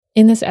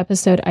In this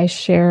episode, I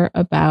share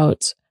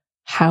about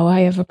how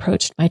I have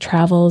approached my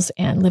travels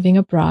and living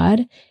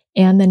abroad,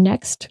 and the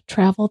next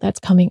travel that's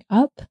coming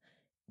up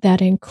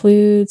that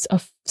includes a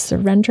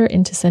surrender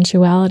into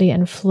sensuality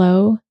and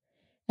flow,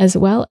 as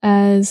well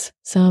as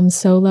some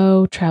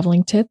solo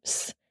traveling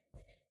tips,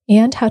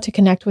 and how to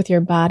connect with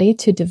your body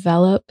to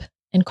develop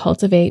and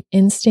cultivate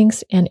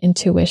instincts and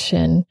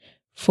intuition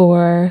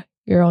for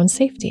your own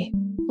safety.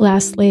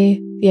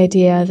 Lastly, the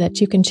idea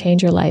that you can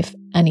change your life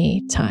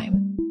anytime.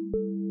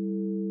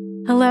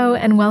 Hello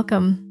and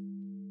welcome.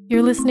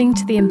 You're listening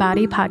to the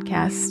Embody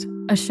Podcast,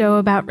 a show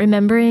about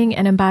remembering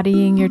and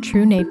embodying your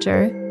true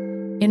nature,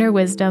 inner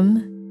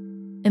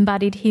wisdom,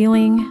 embodied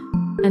healing,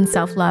 and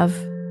self-love.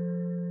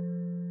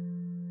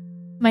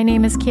 My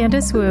name is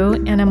Candace Wu,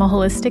 and I'm a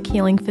holistic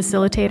healing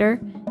facilitator,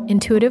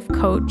 intuitive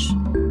coach,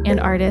 and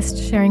artist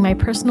sharing my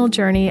personal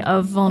journey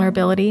of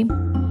vulnerability,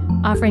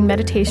 offering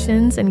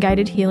meditations and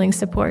guided healing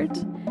support,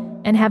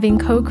 and having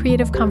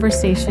co-creative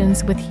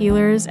conversations with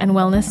healers and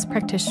wellness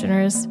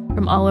practitioners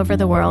from all over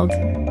the world.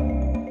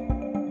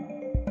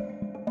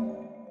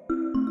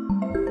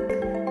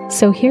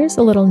 So here's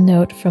a little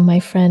note from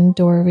my friend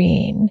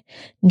Doreen,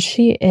 and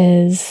she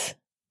is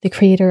the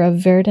creator of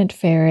Verdant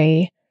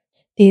Fairy,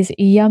 these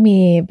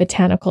yummy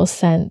botanical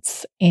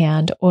scents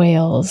and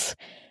oils.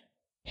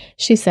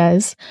 She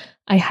says,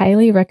 I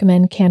highly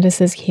recommend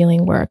Candace's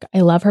healing work.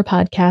 I love her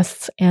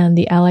podcasts, and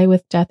the Ally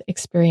with Death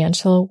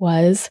experiential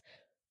was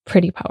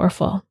pretty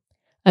powerful.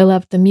 I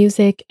loved the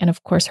music and,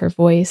 of course, her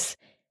voice.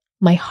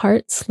 My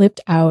heart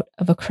slipped out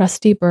of a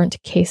crusty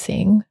burnt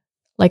casing,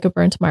 like a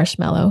burnt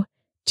marshmallow,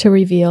 to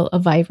reveal a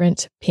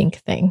vibrant pink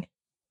thing.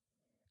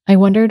 I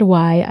wondered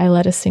why I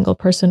let a single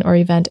person or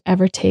event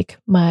ever take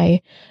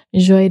my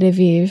joie de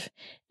vivre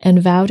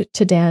and vowed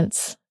to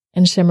dance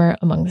and shimmer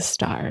among the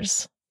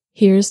stars.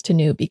 Here's to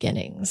new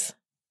beginnings.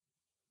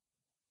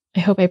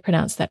 I hope I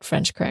pronounced that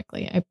French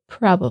correctly. I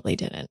probably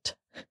didn't.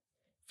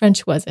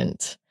 French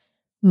wasn't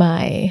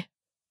my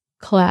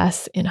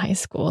class in high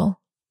school.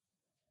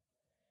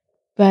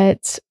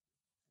 But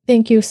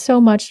thank you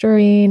so much,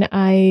 Doreen.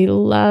 I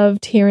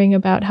loved hearing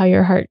about how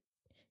your heart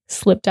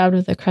slipped out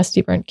of the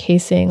crusty burnt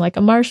casing like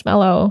a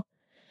marshmallow.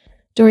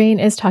 Doreen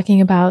is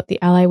talking about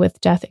the Ally with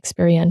Death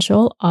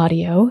experiential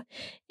audio,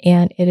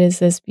 and it is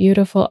this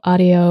beautiful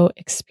audio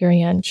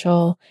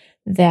experiential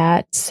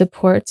that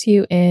supports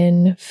you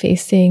in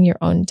facing your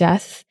own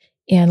death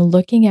and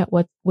looking at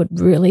what would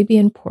really be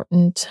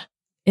important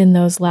in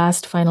those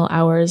last final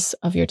hours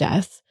of your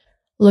death,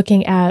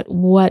 looking at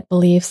what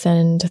beliefs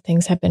and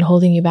things have been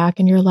holding you back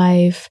in your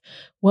life,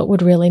 what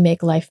would really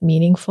make life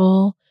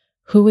meaningful,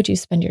 who would you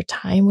spend your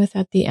time with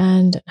at the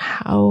end, and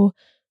how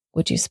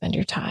would you spend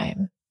your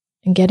time.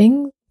 And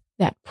getting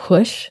that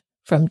push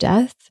from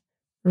death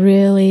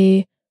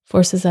really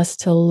forces us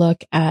to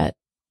look at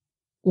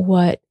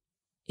what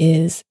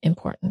is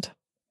important.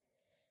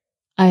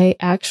 I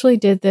actually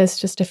did this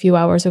just a few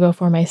hours ago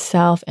for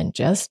myself and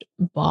just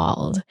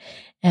bawled.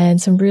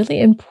 And some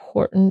really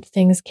important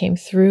things came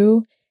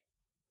through,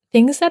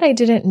 things that I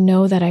didn't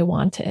know that I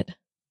wanted,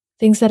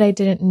 things that I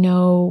didn't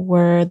know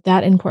were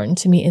that important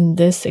to me in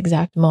this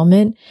exact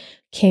moment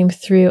came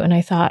through. And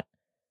I thought,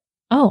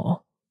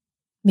 oh,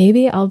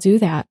 maybe I'll do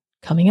that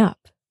coming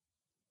up.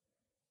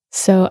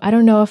 So I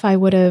don't know if I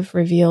would have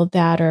revealed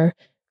that or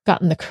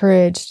gotten the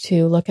courage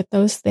to look at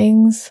those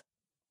things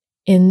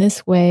in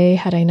this way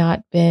had I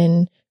not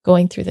been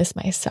going through this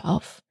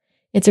myself.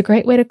 It's a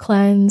great way to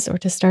cleanse or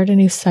to start a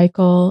new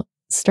cycle,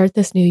 start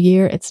this new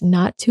year. It's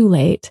not too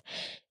late.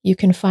 You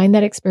can find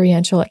that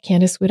experiential at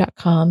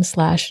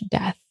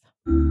candacewu.com/death.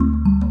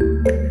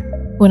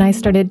 When I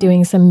started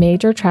doing some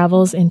major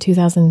travels in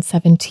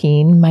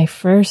 2017, my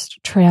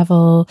first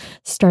travel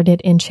started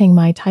in Chiang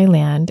Mai,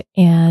 Thailand,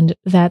 and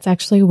that's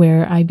actually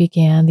where I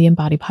began the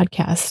Embody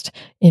Podcast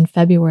in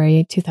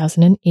February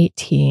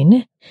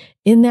 2018.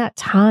 In that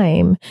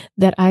time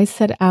that I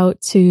set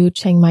out to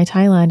Chiang Mai,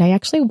 Thailand, I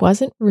actually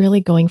wasn't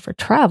really going for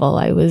travel.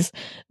 I was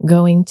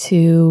going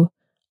to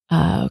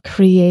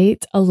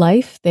create a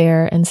life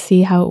there and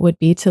see how it would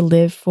be to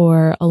live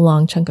for a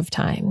long chunk of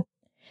time.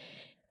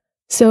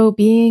 So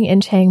being in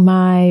Chiang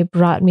Mai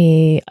brought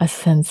me a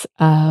sense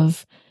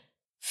of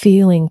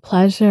feeling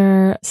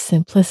pleasure,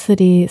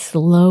 simplicity,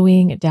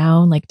 slowing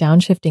down, like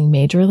downshifting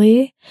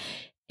majorly.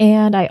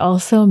 And I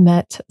also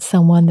met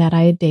someone that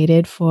I had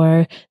dated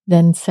for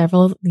then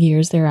several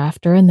years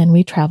thereafter. And then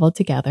we traveled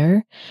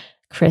together,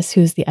 Chris,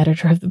 who's the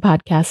editor of the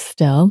podcast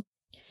still.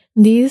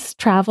 These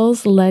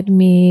travels led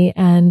me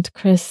and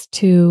Chris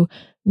to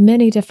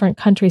many different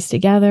countries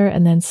together,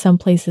 and then some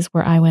places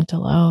where I went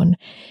alone.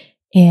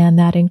 And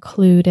that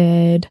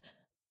included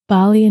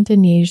Bali,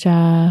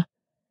 Indonesia,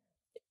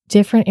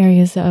 different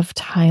areas of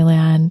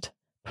Thailand,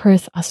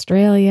 Perth,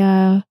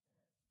 Australia,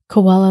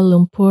 Kuala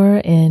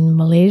Lumpur in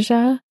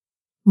Malaysia,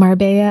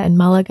 Marbella and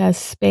Malaga,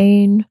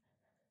 Spain,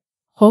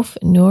 Hof,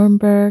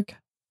 Nuremberg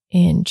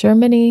in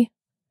Germany.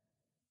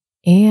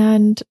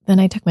 And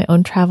then I took my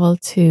own travel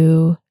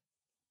to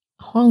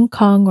Hong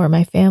Kong, where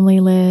my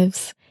family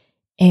lives,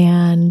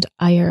 and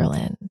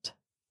Ireland,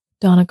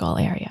 Donegal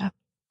area.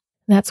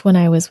 That's when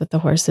I was with the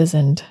horses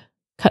and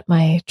cut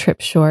my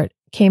trip short.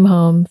 Came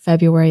home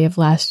February of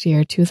last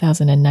year,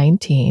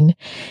 2019.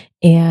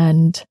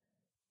 And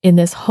in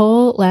this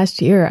whole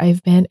last year,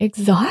 I've been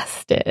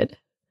exhausted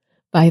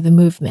by the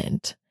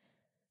movement.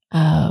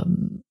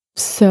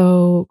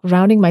 So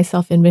grounding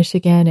myself in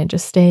Michigan and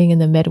just staying in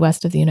the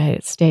Midwest of the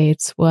United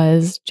States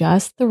was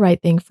just the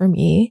right thing for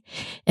me.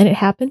 And it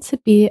happened to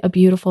be a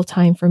beautiful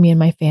time for me and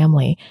my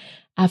family.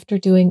 After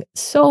doing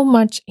so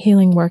much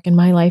healing work in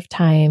my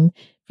lifetime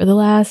for the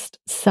last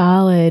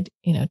solid,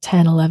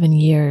 10, 11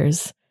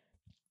 years,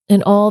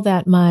 and all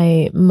that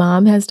my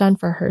mom has done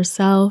for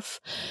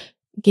herself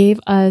gave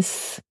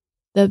us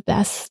the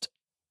best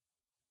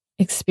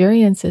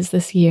experiences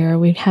this year.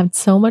 We've had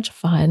so much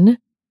fun.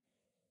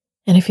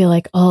 And I feel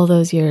like all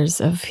those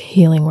years of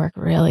healing work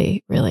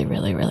really, really,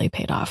 really, really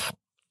paid off.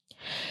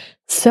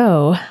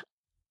 So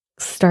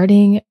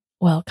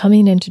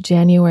coming into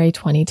January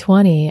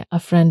 2020, a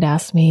friend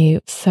asked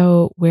me,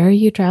 so where are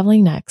you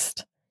traveling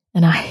next?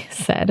 And I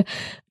said,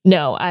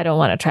 no, I don't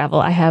want to travel.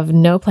 I have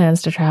no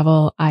plans to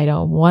travel. I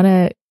don't want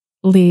to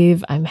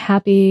leave. I'm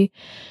happy.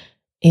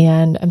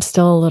 And I'm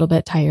still a little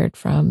bit tired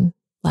from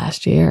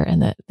last year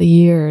and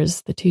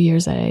the 2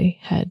 years I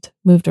had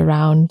moved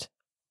around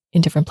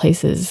in different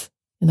places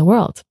in the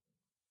world.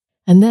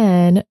 And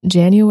then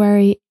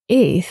January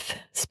 8th,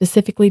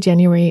 specifically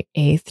January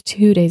 8th,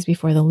 2 days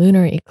before the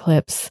lunar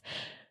eclipse,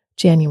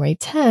 January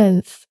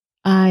 10th,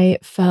 I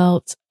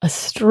felt a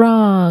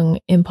strong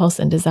impulse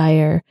and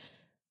desire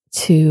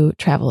to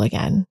travel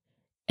again.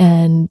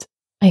 And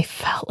I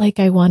felt like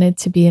I wanted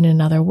to be in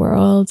another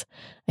world.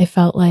 I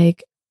felt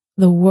like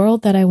the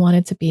world that I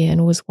wanted to be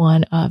in was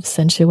one of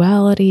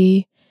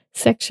sensuality,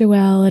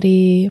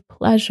 sexuality,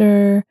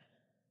 pleasure,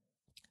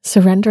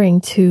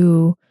 surrendering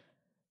to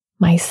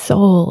my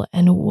soul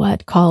and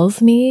what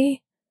calls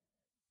me,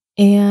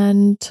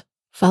 and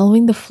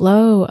following the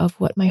flow of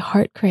what my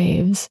heart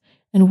craves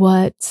and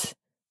what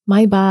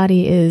my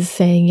body is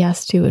saying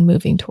yes to and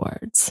moving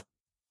towards.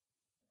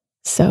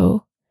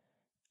 So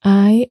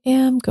I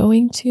am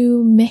going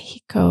to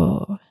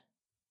Mexico.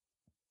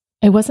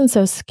 I wasn't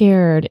so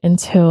scared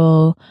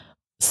until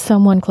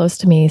someone close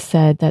to me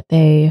said that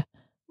they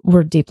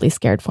were deeply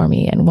scared for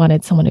me and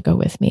wanted someone to go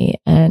with me.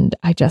 And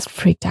I just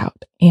freaked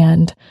out.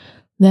 And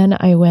then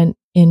I went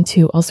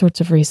into all sorts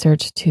of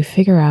research to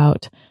figure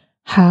out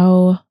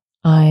how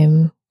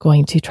I'm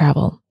going to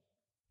travel.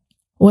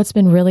 What's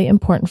been really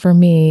important for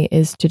me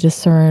is to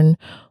discern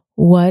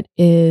what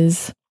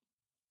is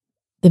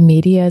the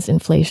media's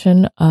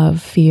inflation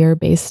of fear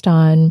based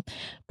on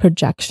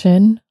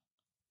projection,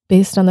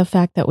 based on the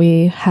fact that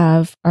we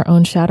have our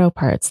own shadow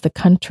parts. The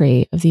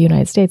country of the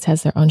United States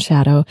has their own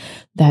shadow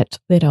that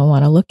they don't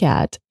want to look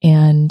at.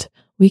 And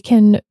we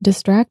can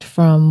distract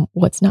from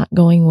what's not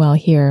going well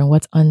here and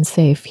what's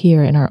unsafe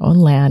here in our own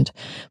land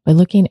by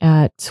looking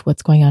at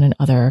what's going on in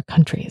other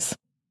countries.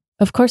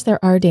 Of course, there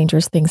are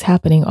dangerous things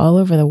happening all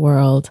over the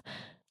world.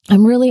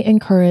 I'm really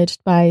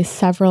encouraged by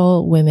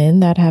several women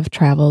that have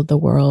traveled the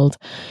world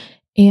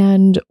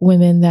and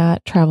women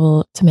that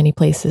travel to many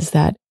places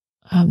that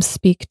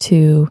speak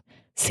to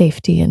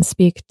safety and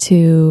speak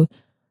to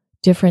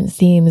different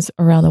themes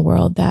around the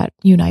world that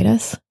unite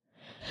us.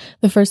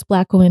 The first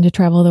Black woman to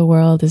travel the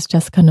world is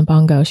Jessica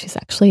Nabongo. She's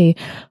actually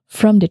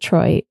from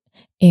Detroit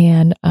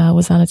and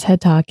was on a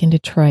TED Talk in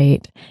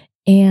Detroit.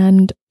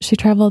 And she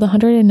traveled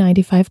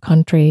 195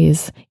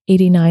 countries,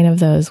 89 of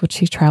those which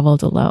she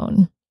traveled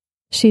alone.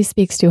 She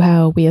speaks to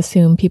how we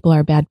assume people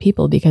are bad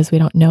people because we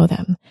don't know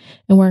them.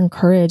 And we're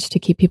encouraged to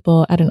keep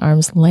people at an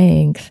arm's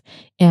length.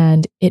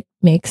 And it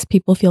makes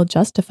people feel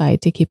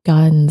justified to keep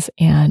guns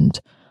and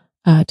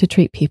to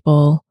treat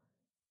people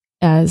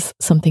as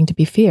something to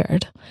be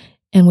feared.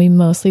 And we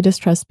mostly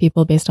distrust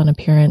people based on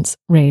appearance,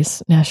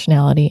 race,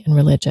 nationality, and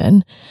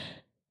religion.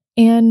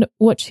 And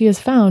what she has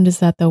found is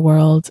that the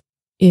world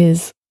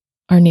is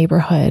our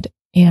neighborhood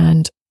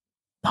and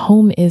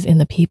home is in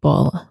the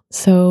people.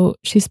 So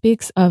she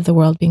speaks of the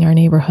world being our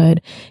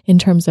neighborhood in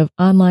terms of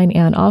online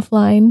and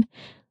offline,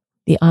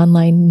 the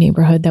online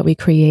neighborhood that we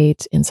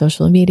create in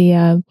social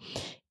media,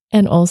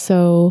 and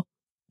also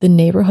the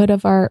neighborhood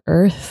of our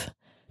earth.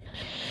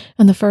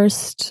 And the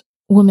first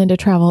woman to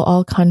travel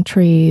all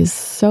countries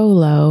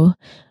solo,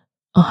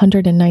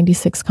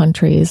 196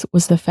 countries,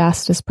 was the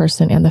fastest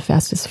person and the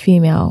fastest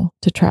female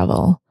to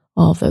travel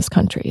all of those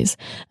countries.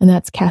 And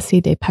that's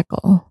Cassie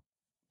DePeckel.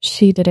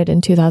 She did it in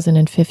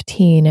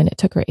 2015 and it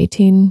took her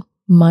 18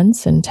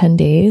 months and 10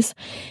 days.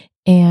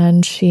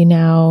 And she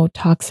now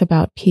talks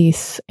about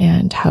peace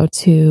and how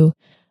to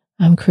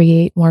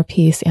create more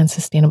peace and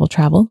sustainable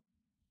travel.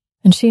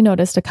 And she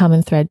noticed a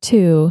common thread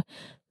too,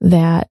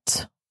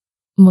 that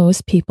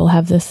most people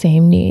have the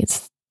same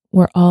needs.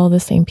 We're all the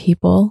same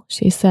people,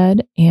 she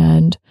said,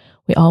 and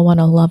we all want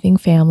a loving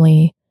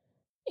family.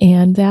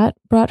 And that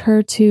brought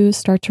her to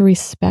start to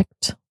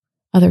respect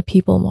other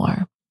people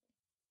more.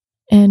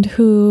 And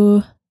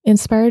who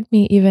inspired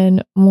me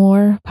even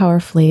more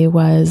powerfully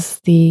was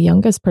the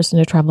youngest person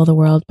to travel the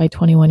world by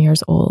 21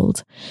 years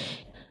old.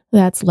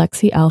 That's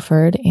Lexi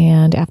Alford.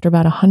 And after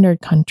about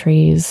 100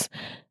 countries,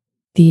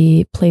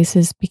 the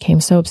places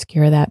became so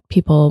obscure that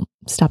people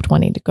stopped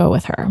wanting to go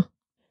with her.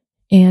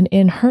 And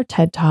in her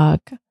TED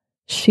Talk,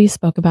 she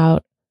spoke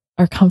about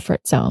our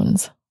comfort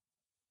zones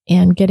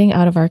and getting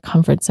out of our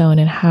comfort zone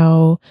and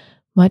how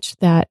much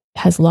that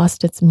has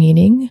lost its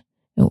meaning.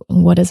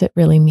 What does it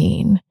really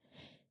mean?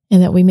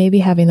 And that we may be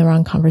having the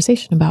wrong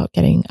conversation about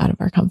getting out of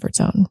our comfort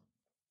zone.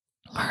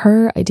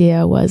 Her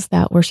idea was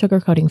that we're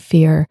sugarcoating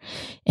fear,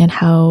 and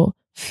how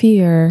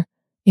fear,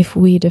 if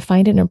we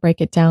define it and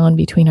break it down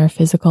between our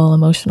physical,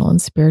 emotional,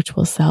 and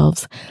spiritual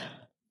selves,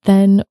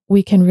 then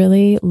we can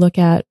really look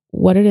at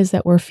what it is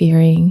that we're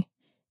fearing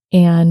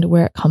and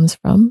where it comes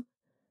from,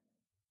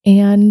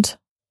 and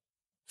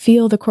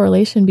feel the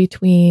correlation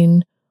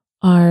between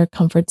our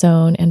comfort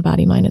zone and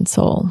body, mind, and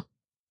soul.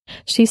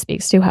 She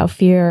speaks to how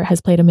fear has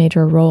played a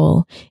major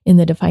role in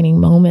the defining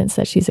moments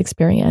that she's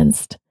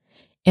experienced.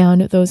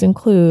 And those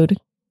include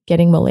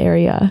getting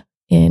malaria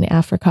in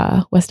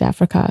Africa, West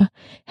Africa,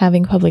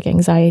 having public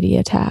anxiety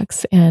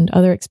attacks, and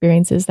other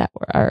experiences that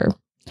are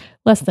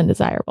less than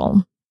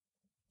desirable.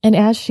 And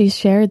as she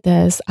shared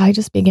this, I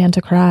just began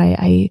to cry.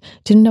 I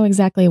didn't know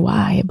exactly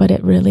why, but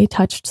it really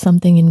touched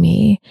something in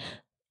me.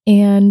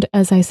 And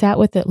as I sat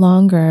with it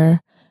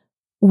longer,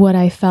 what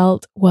I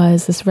felt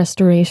was this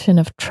restoration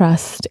of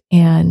trust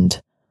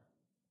and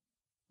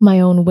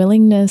my own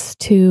willingness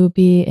to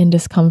be in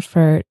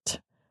discomfort,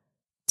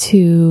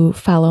 to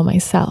follow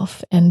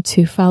myself and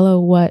to follow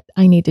what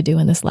I need to do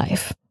in this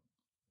life.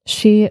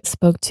 She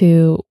spoke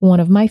to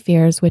one of my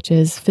fears, which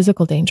is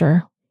physical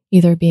danger,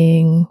 either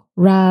being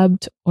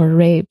robbed or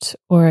raped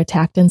or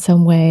attacked in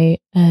some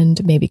way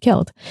and maybe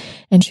killed.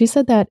 And she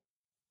said that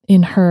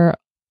in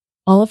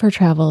all of her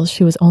travels,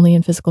 she was only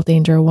in physical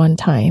danger one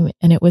time,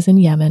 and it was in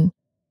Yemen.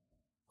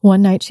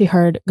 One night she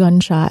heard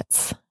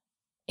gunshots,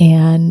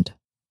 and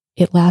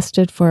it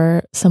lasted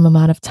for some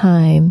amount of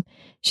time.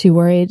 She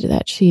worried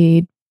that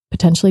she'd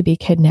potentially be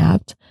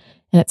kidnapped,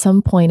 and at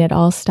some point it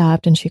all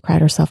stopped and she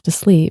cried herself to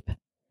sleep.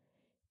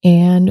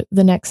 And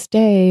the next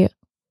day,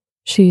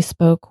 she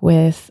spoke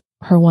with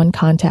her one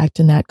contact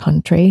in that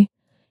country,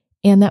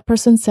 and that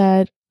person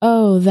said,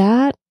 "Oh,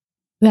 that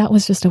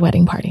was just a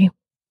wedding party,"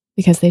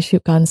 because they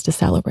shoot guns to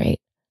celebrate.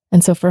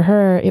 And so for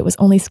her, it was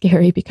only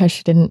scary because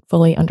she didn't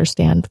fully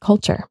understand the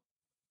culture.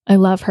 I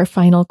love her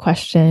final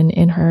question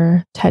in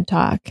her TED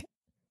Talk.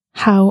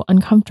 How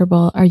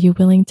uncomfortable are you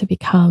willing to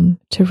become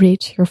to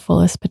reach your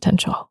fullest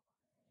potential?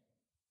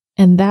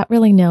 And that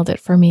really nailed it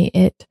for me.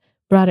 It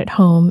brought it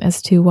home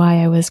as to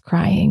why I was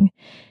crying.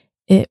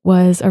 It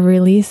was a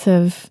release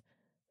of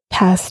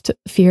past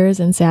fears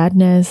and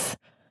sadness.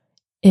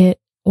 It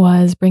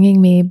was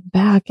bringing me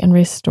back and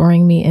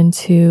restoring me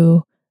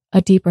into a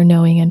deeper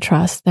knowing and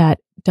trust that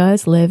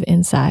does live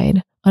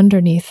inside,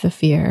 underneath the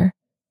fear.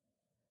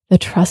 The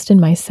trust in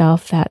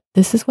myself that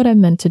this is what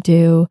I'm meant to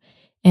do,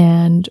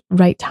 and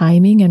right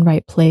timing and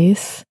right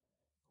place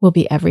will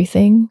be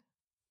everything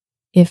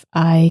if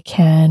I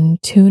can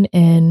tune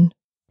in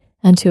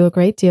and to a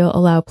great deal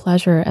allow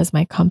pleasure as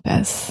my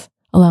compass,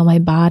 allow my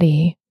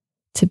body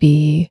to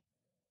be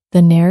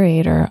the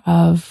narrator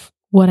of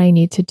what I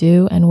need to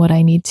do and what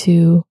I need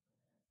to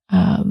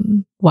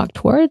walk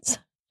towards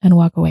and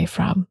walk away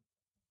from.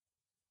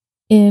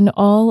 In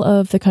all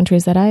of the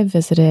countries that I've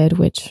visited,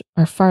 which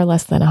are far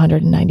less than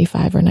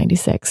 195 or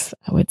 96,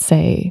 I would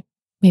say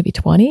maybe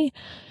 20,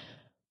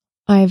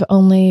 I've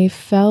only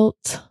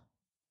felt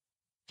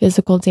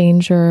physical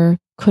danger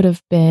could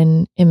have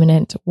been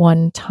imminent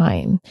one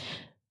time,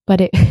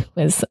 but it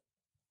was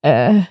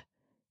a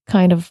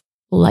kind of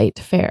light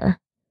fare.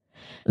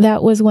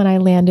 That was when I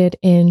landed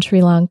in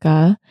Sri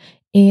Lanka,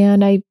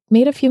 and I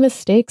made a few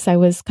mistakes. I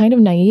was kind of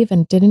naive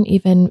and didn't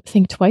even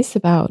think twice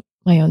about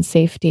my own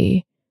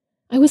safety.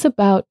 I was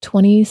about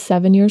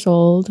 27 years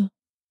old,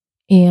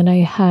 and I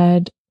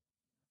had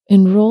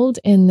enrolled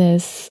in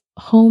this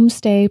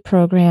homestay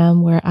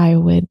program where I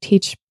would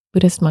teach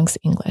Buddhist monks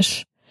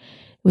English.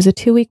 It was a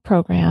 2-week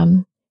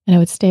program, and I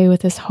would stay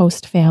with this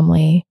host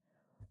family.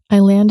 I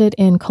landed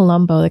in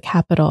Colombo, the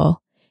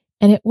capital,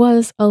 and it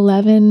was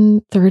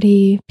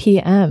 11:30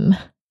 p.m.,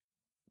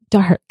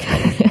 dark.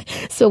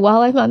 So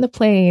while I'm on the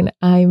plane,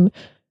 I'm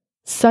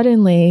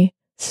suddenly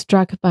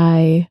struck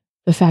by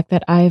the fact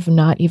that I've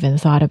not even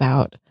thought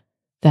about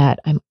that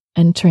I'm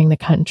entering the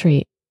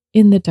country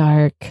in the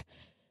dark.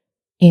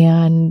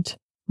 And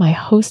my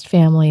host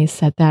family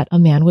said that a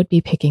man would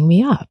be picking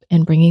me up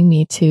and bringing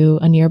me to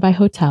a nearby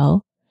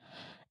hotel.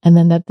 And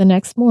then that the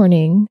next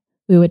morning,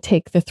 we would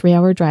take the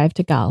 3-hour drive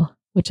to Gal,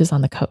 which is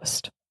on the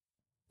coast.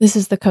 This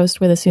is the coast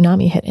where the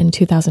tsunami hit in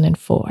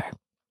 2004.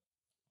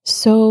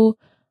 So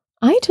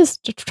I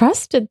just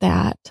trusted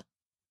that.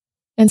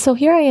 And so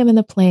here I am in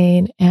the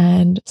plane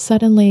and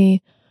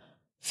suddenly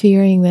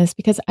fearing this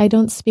because I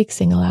don't speak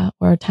Sinhala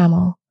or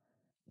Tamil,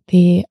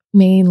 the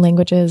main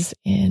languages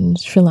in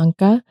Sri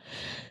Lanka.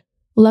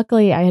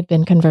 Luckily, I had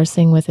been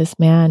conversing with this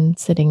man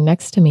sitting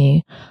next to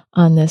me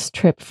on this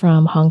trip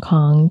from Hong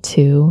Kong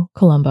to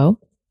Colombo.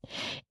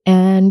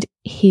 And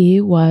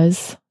he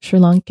was Sri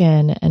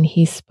Lankan, and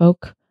he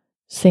spoke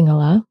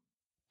Singhala.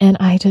 And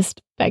I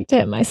just begged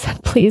him. I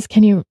said, please,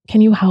 can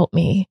you help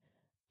me?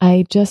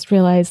 I just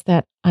realized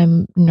that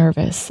I'm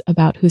nervous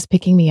about who's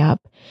picking me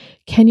up.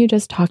 Can you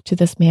just talk to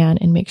this man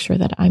and make sure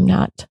that I'm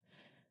not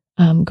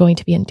going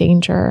to be in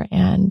danger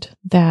and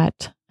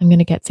that I'm going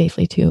to get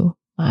safely to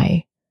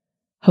my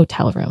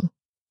hotel room?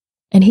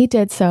 And he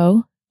did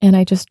so. And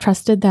I just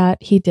trusted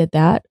that he did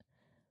that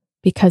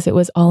because it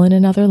was all in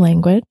another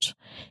language.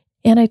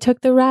 And I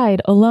took the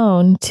ride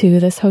alone to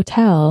this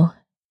hotel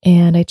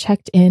and I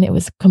checked in. It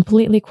was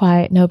completely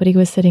quiet. Nobody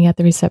was sitting at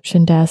the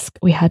reception desk.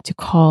 We had to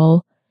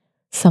call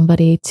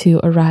somebody to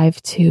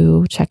arrive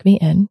to check me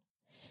in.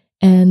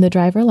 And the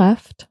driver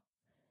left.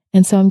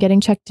 And so I'm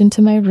getting checked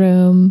into my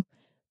room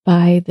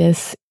by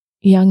this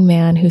young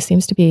man who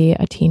seems to be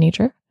a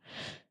teenager.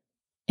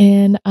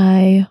 And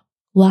I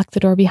lock the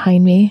door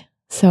behind me.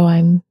 So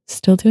I'm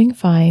still doing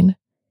fine.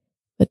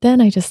 But then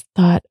I just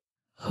thought,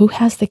 who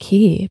has the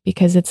key?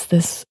 Because it's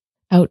this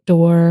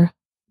outdoor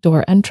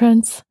door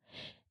entrance.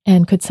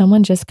 And could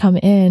someone just come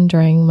in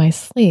during my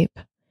sleep?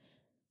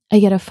 I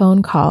get a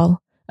phone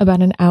call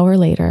about an hour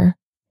later.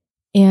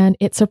 And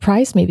it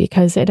surprised me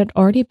because it had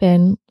already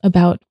been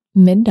about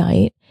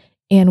midnight.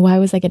 And why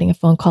was I getting a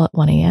phone call at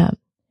 1 a.m.?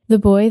 The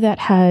boy that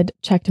had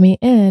checked me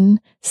in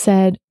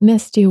said,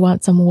 "Miss, do you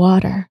want some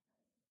water?"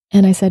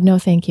 And I said, "No,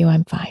 thank you.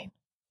 I'm fine."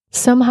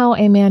 Somehow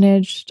I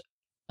managed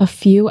a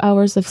few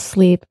hours of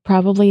sleep,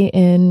 probably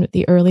in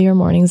the earlier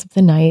mornings of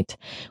the night,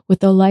 with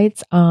the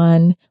lights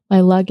on,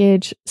 my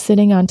luggage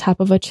sitting on top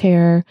of a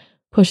chair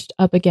pushed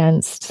up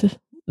against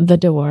the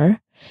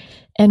door.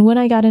 And when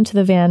I got into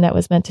the van that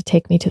was meant to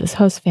take me to this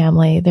host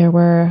family, there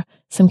were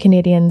some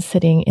Canadians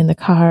sitting in the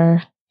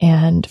car.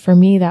 And for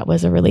me, that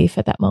was a relief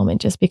at that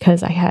moment, just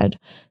because I had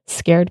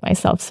scared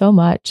myself so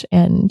much.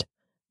 And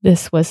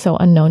this was so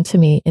unknown to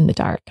me in the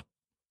dark.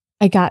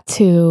 I got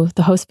to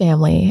the host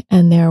family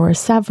and there were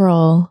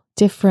several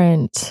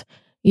different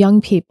young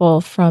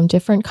people from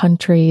different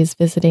countries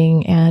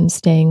visiting and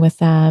staying with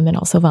them and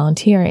also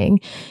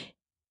volunteering.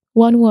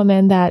 One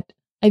woman that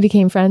I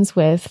became friends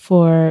with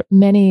for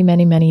many,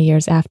 many, many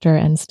years after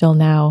and still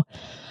now,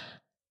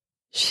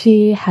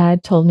 she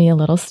had told me a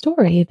little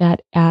story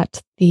that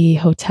at the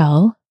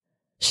hotel,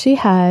 she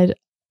had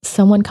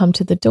someone come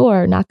to the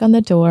door, knock on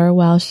the door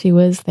while she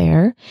was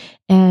there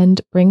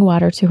and bring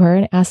water to her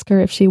and ask her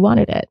if she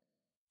wanted it.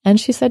 And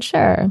she said,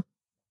 sure.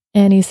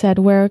 And he said,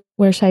 where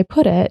should I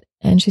put it?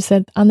 And she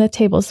said, on the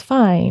table's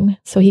fine.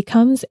 So he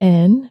comes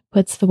in,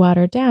 puts the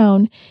water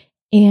down,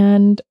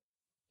 and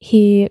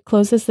he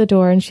closes the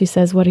door and she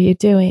says, what are you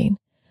doing?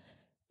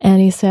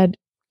 And he said,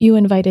 you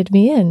invited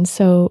me in,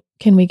 so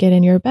can we get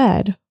in your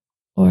bed?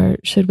 Or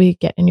should we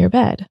get in your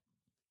bed?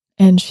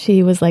 And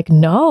she was like,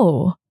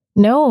 no.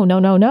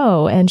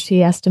 And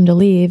she asked him to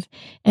leave,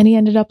 and he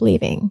ended up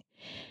leaving.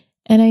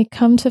 And I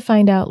come to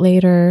find out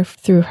later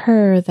through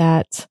her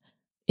that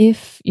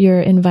if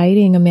you're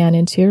inviting a man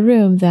into your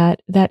room,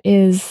 that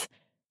is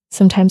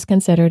sometimes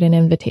considered an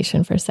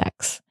invitation for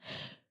sex.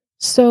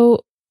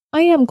 So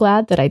I am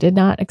glad that I did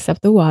not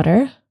accept the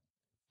water.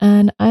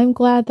 And I'm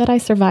glad that I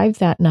survived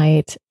that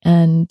night.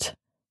 And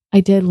I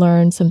did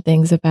learn some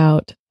things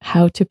about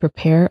how to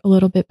prepare a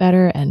little bit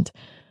better and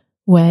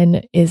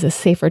when is a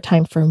safer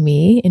time for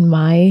me in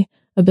my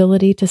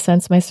ability to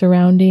sense my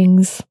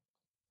surroundings.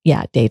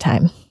 Yeah,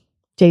 daytime,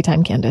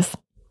 Candace.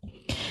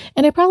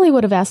 And I probably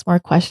would have asked more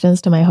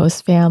questions to my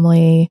host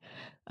family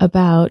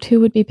about who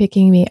would be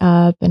picking me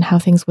up and how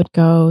things would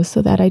go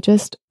so that I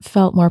just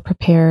felt more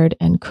prepared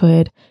and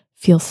could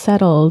feel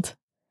settled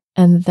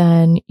and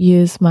then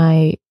use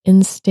my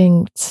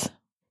instincts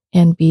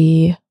and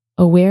be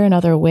aware in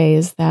other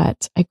ways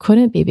that I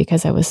couldn't be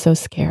because I was so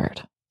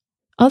scared.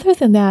 Other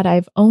than that,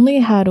 I've only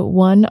had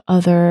one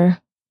other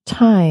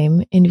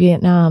time in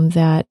Vietnam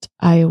that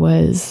I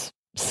was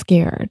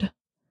scared.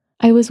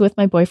 I was with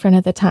my boyfriend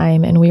at the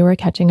time, and we were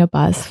catching a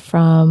bus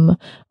from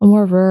a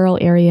more rural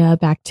area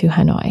back to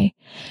Hanoi.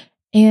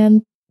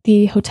 And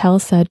the hotel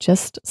said,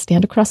 just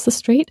stand across the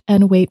street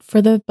and wait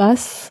for the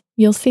bus.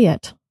 You'll see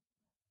it.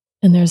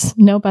 And there's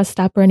no bus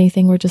stop or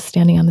anything. We're just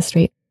standing on the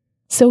street.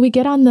 So we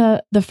get on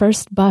the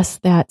first bus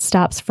that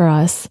stops for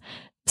us.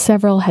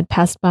 Several had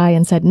passed by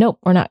and said, nope,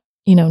 we're not,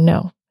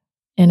 no.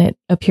 And it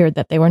appeared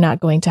that they were not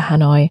going to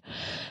Hanoi.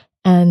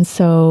 And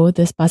so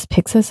this bus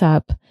picks us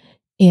up.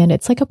 And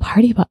it's like a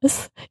party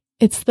bus.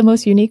 It's the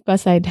most unique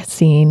bus I'd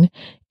seen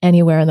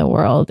anywhere in the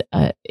world.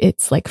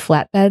 It's like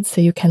flatbeds,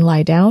 so you can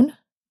lie down,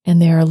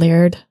 and they're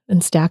layered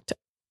and stacked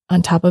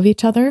on top of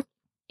each other.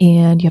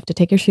 And you have to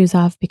take your shoes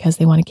off because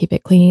they want to keep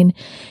it clean.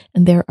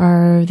 And there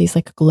are these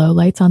like glow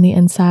lights on the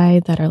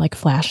inside that are like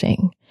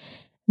flashing.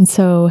 And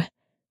so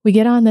we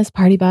get on this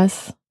party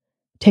bus,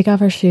 take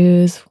off our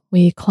shoes,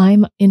 we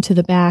climb into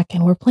the back,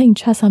 and we're playing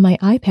chess on my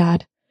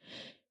iPad.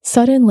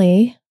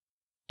 Suddenly,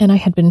 and I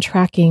had been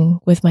tracking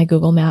with my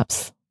Google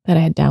Maps that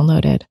I had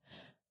downloaded.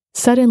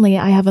 Suddenly,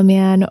 I have a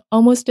man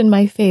almost in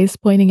my face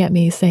pointing at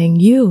me saying,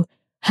 you,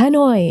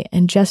 Hanoi,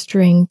 and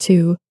gesturing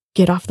to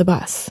get off the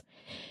bus.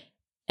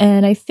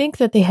 And I think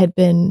that they had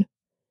been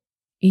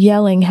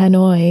yelling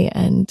Hanoi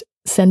and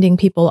sending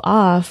people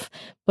off,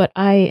 but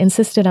I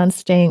insisted on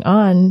staying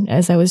on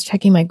as I was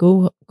checking my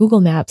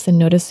Google Maps and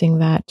noticing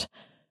that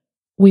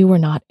we were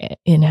not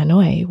in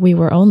Hanoi. We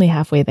were only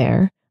halfway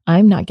there.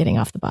 I'm not getting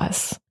off the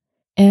bus.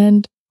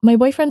 And my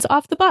boyfriend's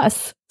off the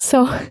bus.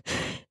 So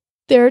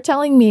they're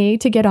telling me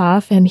to get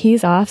off and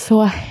he's off. So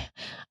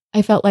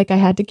I felt like I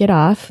had to get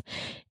off.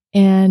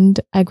 And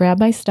I grabbed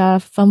my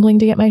stuff, fumbling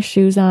to get my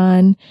shoes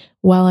on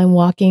while I'm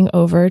walking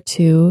over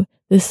to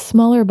this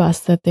smaller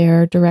bus that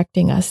they're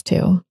directing us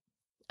to.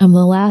 I'm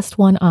the last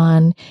one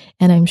on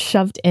and I'm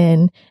shoved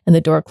in and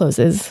the door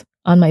closes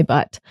on my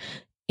butt.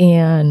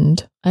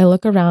 And I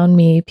look around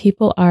me.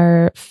 People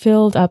are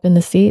filled up in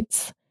the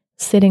seats,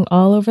 sitting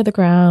all over the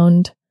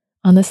ground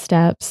on the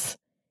steps.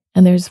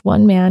 And there's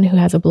one man who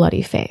has a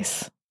bloody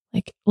face,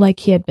 like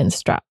he had been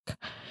struck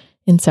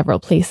in several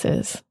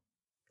places.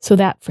 So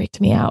that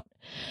freaked me out.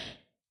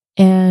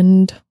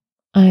 And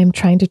I'm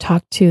trying to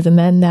talk to the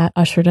men that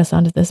ushered us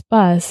onto this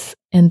bus,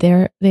 and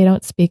they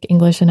don't speak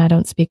English and I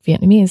don't speak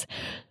Vietnamese.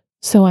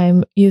 So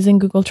I'm using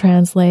Google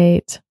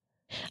Translate.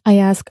 I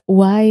ask,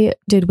 why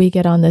did we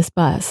get on this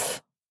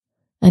bus?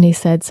 And he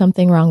said,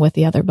 something wrong with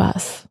the other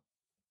bus,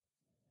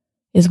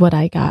 is what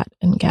I got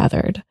and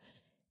gathered.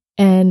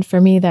 And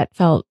for me, that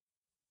felt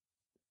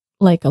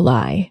like a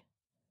lie.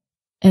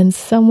 And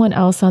someone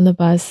else on the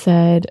bus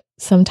said,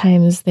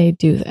 sometimes they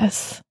do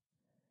this.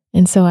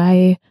 And so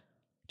I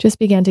just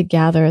began to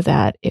gather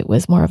that it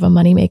was more of a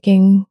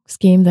money-making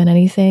scheme than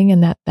anything,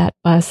 and that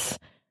bus,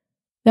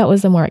 that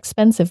was the more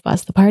expensive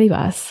bus, the party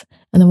bus.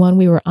 And the one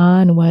we were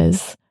on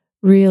was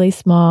really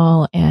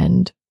small,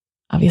 and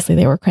obviously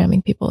they were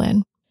cramming people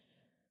in.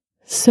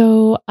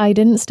 So I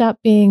didn't stop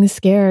being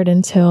scared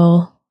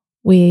until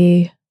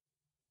we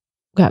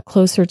got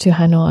closer to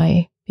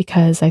Hanoi,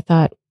 because I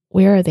thought,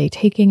 where are they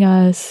taking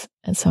us?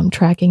 And so I'm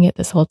tracking it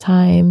this whole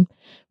time,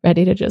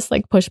 ready to just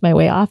push my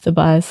way off the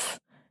bus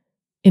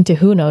into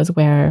who knows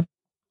where.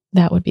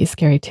 That would be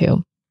scary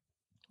too.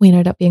 We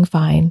ended up being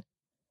fine,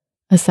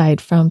 aside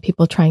from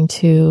people trying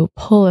to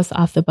pull us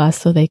off the bus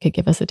so they could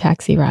give us a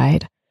taxi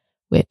ride,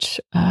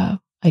 which I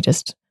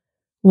just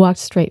walked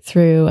straight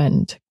through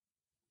and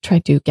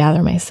tried to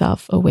gather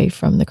myself away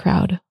from the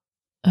crowd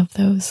of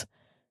those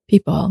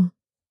people.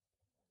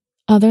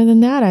 Other than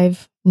that,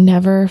 I've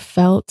never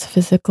felt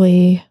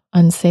physically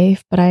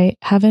unsafe, but I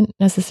haven't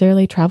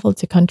necessarily traveled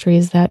to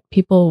countries that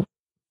people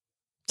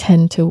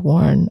tend to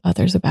warn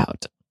others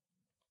about.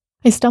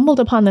 I stumbled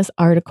upon this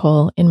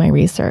article in my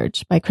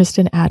research by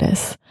Kristen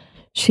Addis.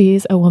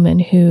 She's a woman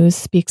who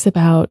speaks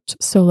about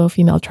solo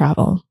female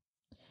travel.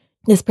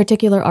 This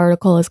particular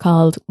article is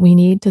called, "We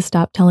Need to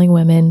Stop Telling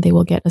Women They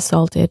Will Get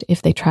Assaulted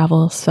If They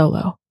Travel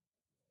Solo."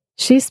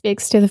 She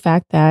speaks to the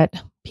fact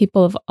that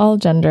people of all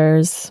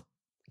genders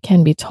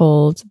can be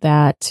told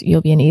that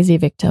you'll be an easy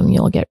victim,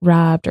 you'll get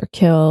robbed or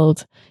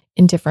killed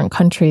in different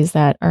countries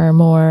that are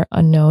more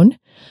unknown.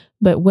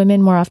 But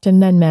women, more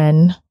often than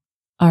men,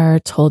 are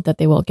told that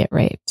they will get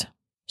raped.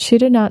 She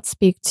did not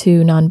speak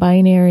to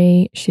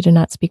non-binary. She did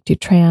not speak to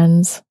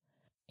trans.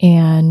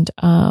 And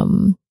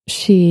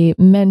she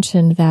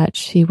mentioned that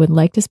she would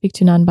like to speak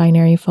to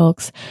non-binary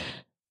folks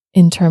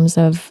in terms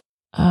of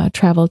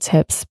travel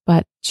tips,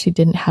 but she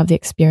didn't have the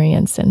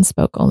experience and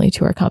spoke only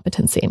to her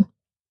competency.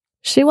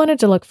 She wanted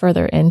to look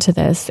further into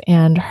this,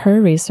 and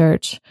her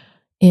research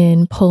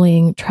in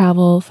pulling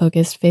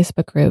travel-focused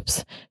Facebook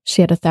groups,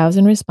 she had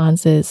 1,000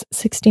 responses.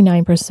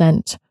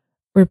 69%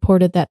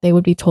 reported that they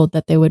would be told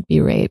that they would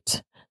be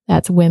raped.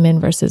 That's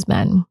women versus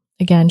men.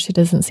 Again, she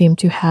doesn't seem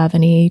to have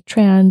any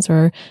trans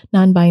or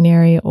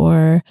non-binary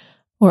or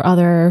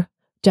other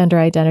gender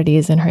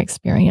identities in her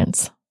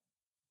experience.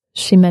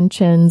 She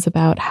mentions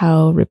about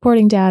how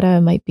reporting data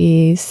might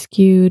be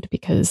skewed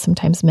because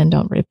sometimes men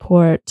don't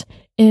report.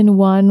 In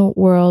one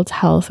World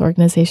Health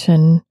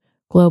Organization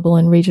global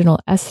and regional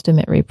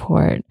estimate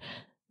report,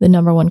 the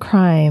number one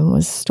crime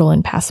was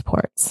stolen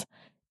passports,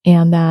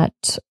 and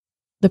that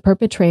the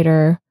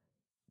perpetrator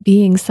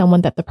being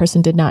someone that the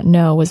person did not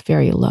know was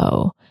very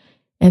low.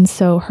 And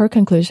so her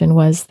conclusion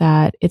was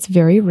that it's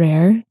very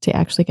rare to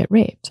actually get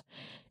raped.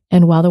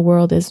 And while the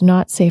world is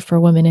not safe for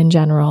women in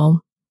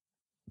general,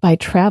 by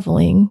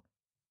traveling,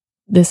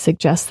 this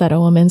suggests that a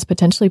woman's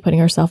potentially putting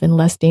herself in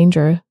less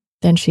danger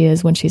than she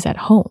is when she's at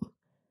home,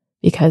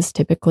 because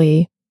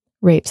typically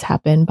rapes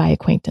happen by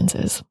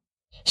acquaintances.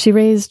 She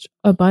raised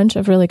a bunch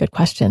of really good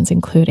questions,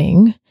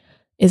 including,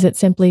 is it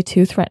simply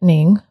too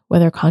threatening,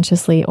 whether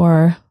consciously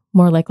or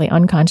more likely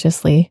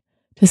unconsciously,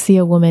 to see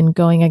a woman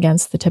going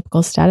against the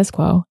typical status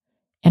quo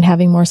and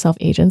having more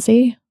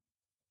self-agency?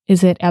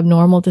 Is it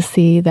abnormal to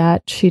see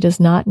that she does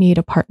not need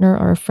a partner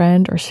or a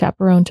friend or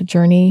chaperone to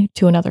journey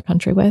to another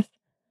country with?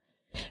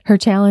 Her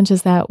challenge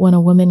is that when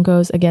a woman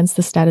goes against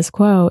the status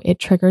quo, it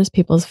triggers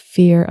people's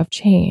fear of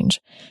change,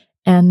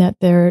 and that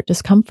their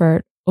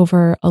discomfort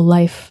over a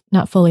life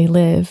not fully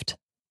lived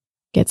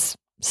gets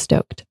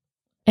stoked.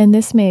 And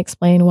this may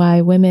explain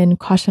why women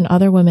caution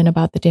other women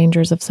about the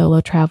dangers of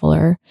solo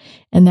traveler,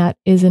 and that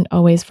isn't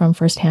always from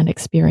firsthand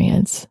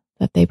experience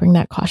that they bring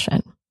that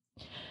caution.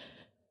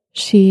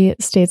 She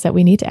states that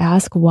we need to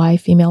ask why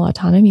female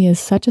autonomy is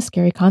such a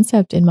scary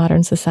concept in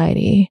modern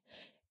society,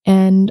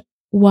 and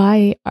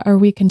why are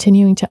we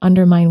continuing to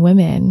undermine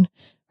women?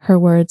 Her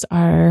words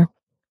are,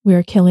 we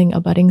are killing a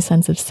budding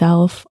sense of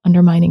self,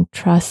 undermining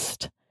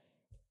trust,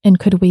 and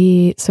could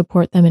we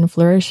support them in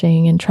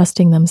flourishing and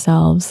trusting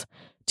themselves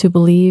to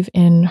believe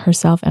in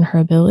herself and her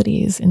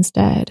abilities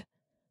instead?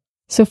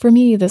 So for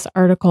me, this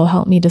article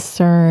helped me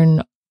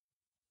discern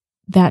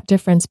that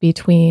difference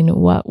between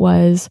what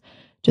was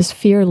just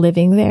fear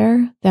living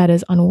there that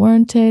is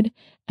unwarranted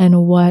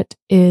and what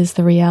is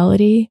the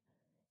reality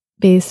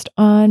based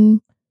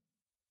on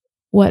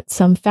what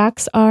some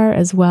facts are,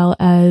 as well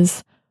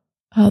as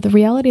the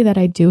reality that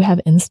I do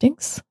have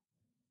instincts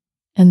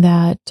and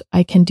that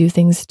I can do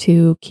things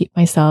to keep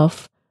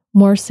myself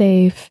more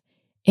safe,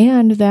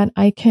 and that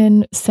I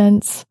can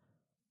sense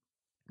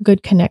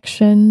good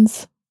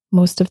connections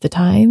most of the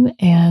time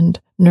and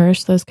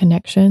nourish those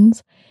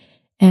connections.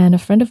 And a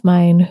friend of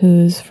mine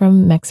who's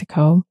from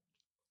Mexico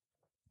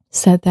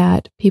said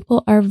that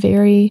people are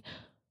very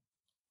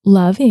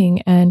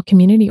loving and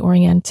community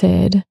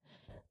oriented.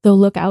 They'll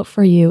look out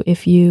for you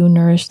if you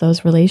nourish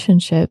those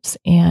relationships,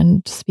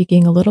 and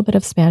speaking a little bit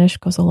of Spanish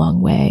goes a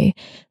long way.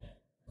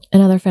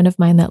 Another friend of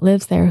mine that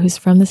lives there, who's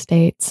from the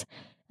States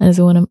and is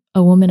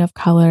a woman of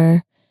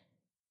color,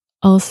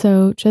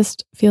 also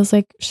just feels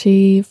like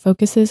she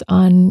focuses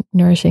on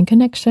nourishing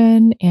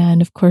connection.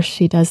 And of course,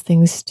 she does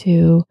things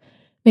to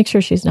make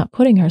sure she's not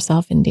putting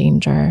herself in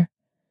danger,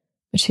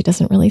 but she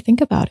doesn't really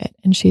think about it.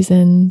 And she's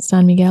in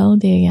San Miguel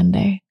de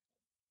Allende.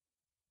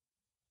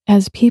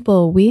 As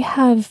people, we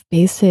have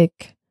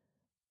basic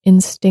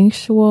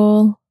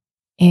instinctual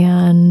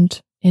and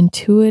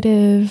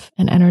intuitive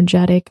and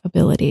energetic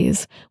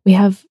abilities. We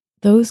have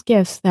those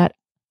gifts that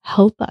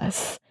help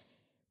us.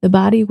 The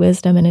body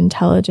wisdom and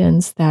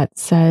intelligence that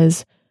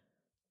says,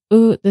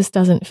 ooh, this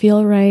doesn't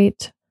feel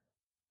right.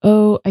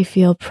 Oh, I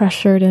feel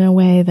pressured in a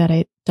way that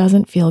it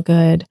doesn't feel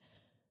good.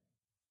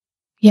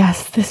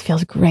 Yes, this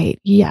feels great.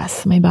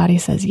 Yes, my body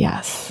says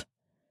yes.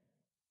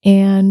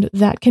 And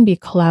that can be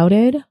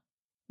clouded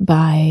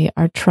by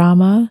our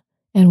trauma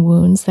and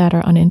wounds that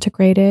are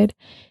unintegrated.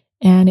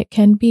 And it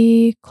can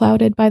be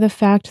clouded by the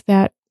fact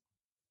that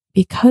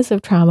because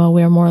of trauma,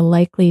 we're more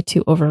likely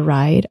to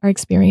override our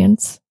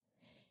experience,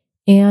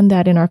 and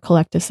that in our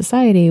collective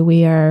society,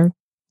 we are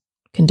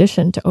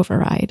conditioned to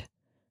override.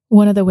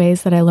 One of the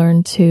ways that I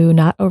learned to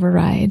not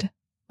override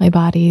my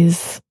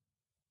body's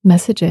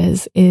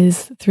messages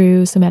is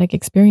through somatic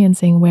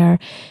experiencing, where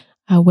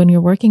when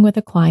you're working with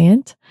a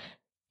client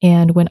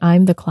and when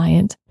I'm the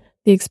client,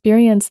 the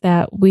experience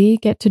that we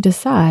get to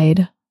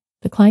decide,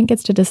 the client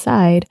gets to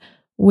decide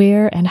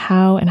where and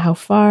how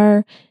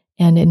far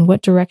and in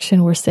what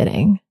direction we're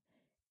sitting.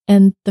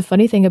 And the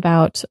funny thing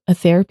about a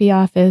therapy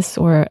office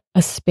or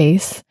a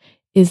space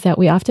is that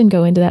we often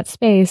go into that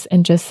space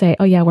and just say,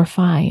 oh yeah, we're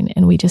fine.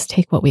 And we just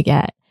take what we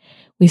get.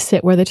 We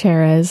sit where the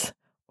chair is,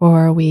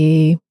 or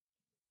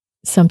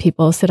some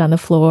people sit on the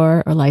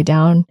floor or lie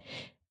down.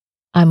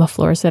 I'm a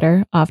floor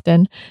sitter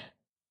often.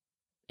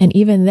 And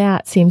even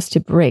that seems to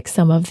break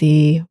some of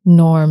the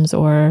norms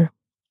or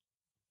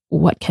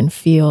what can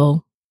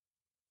feel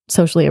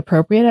socially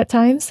appropriate at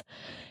times.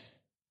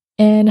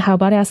 And how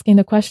about asking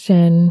the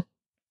question,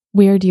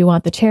 where do you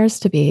want the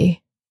chairs to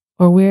be?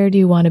 Or where do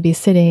you want to be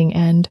sitting?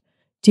 And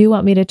do you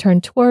want me to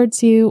turn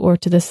towards you or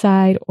to the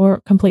side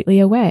or completely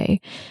away?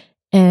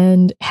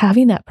 And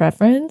having that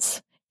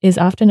preference is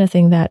often a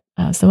thing that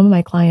some of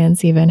my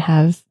clients even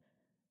have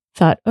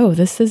thought, oh,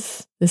 this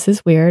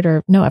is weird,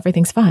 or no,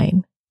 everything's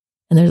fine.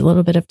 And there's a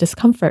little bit of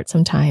discomfort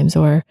sometimes,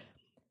 or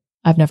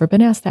I've never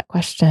been asked that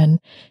question.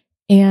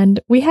 And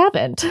we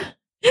haven't.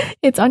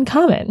 It's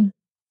uncommon.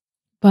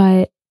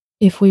 But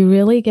if we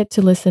really get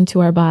to listen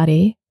to our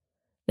body,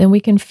 then we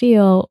can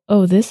feel,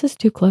 oh, this is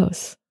too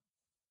close.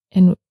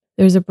 And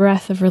there's a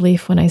breath of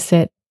relief when I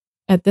sit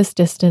at this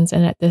distance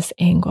and at this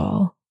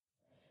angle.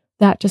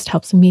 That just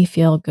helps me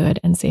feel good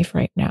and safe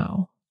right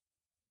now.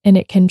 And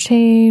it can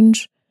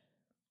change.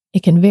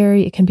 It can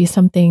vary. It can be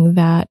something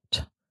that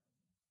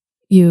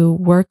you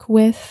work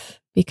with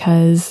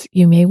because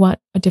you may want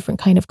a different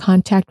kind of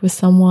contact with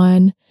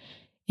someone.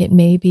 It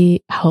may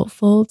be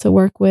helpful to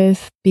work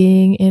with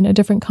being in a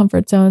different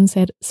comfort zone,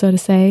 so to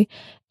say.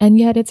 And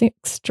yet it's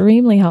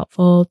extremely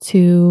helpful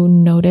to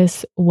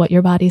notice what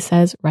your body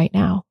says right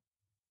now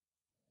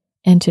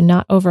and to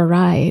not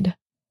override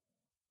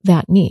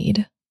that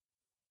need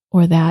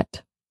or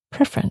that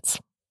preference.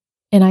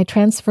 And I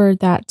transferred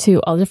that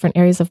to all different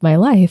areas of my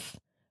life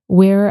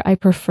where I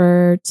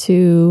prefer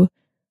to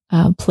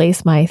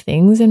place my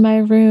things in my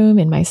room,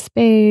 in my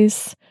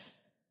space,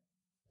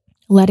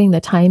 letting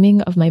the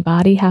timing of my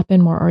body happen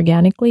more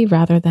organically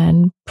rather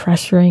than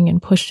pressuring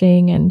and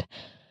pushing and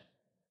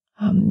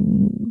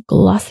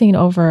glossing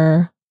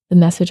over the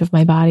message of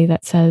my body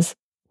that says,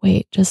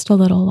 wait, just a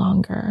little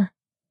longer,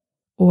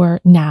 or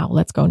now,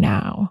 let's go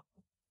now.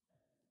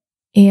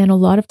 And a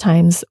lot of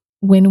times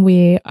when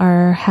we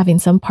are having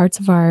some parts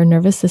of our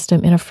nervous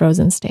system in a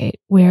frozen state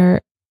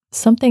where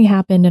something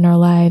happened in our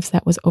lives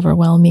that was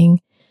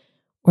overwhelming,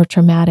 or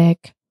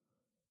traumatic,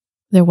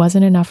 there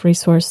wasn't enough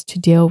resource to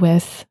deal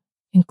with,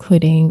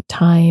 including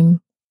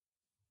time,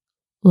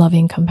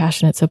 loving,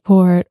 compassionate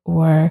support,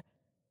 or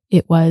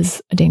it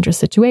was a dangerous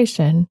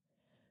situation,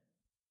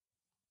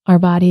 our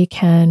body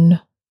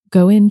can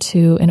go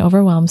into an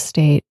overwhelmed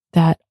state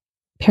that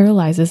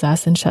paralyzes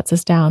us and shuts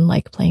us down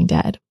like playing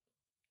dead.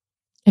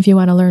 If you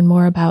want to learn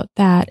more about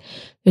that,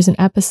 there's an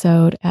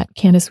episode at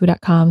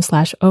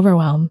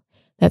candicewu.com/overwhelm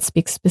that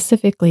speaks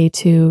specifically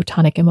to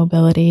tonic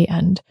immobility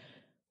and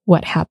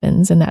what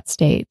happens in that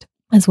state,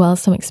 as well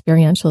as some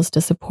experientials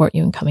to support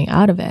you in coming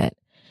out of it.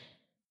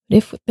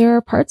 If there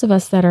are parts of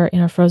us that are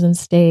in a frozen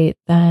state,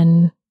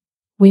 then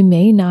we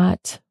may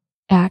not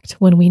act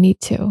when we need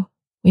to.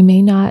 We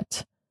may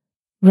not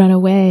run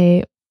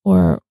away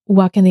or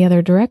walk in the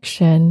other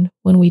direction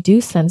when we do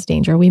sense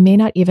danger. We may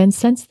not even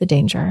sense the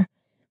danger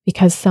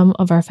because some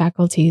of our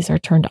faculties are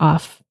turned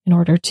off in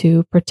order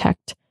to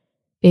protect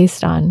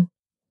based on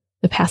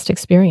the past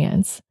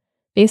experience,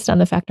 based on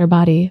the fact our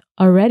body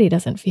already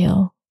doesn't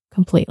feel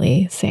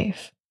completely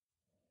safe.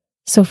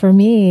 So for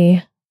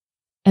me,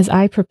 as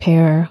I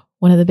prepare,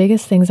 one of the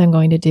biggest things I'm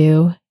going to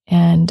do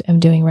and am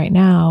doing right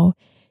now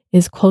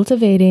is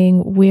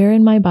cultivating where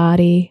in my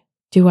body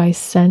do I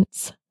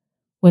sense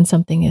when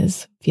something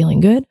is feeling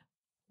good?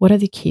 What are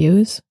the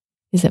cues?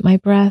 Is it my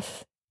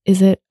breath?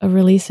 Is it a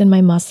release in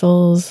my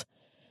muscles?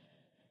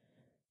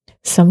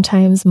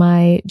 Sometimes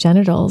my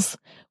genitals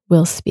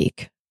will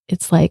speak.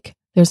 It's like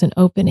there's an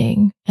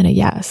opening and a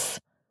yes,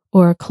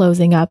 or a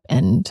closing up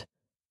and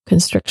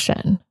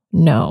constriction,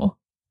 no.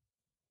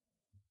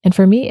 And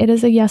for me, it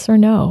is a yes or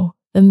no.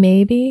 The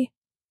maybe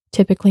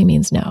typically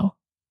means no.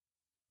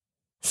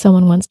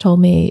 Someone once told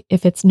me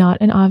if it's not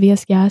an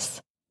obvious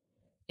yes,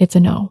 it's a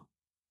no.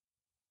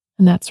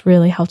 And that's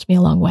really helped me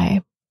a long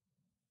way.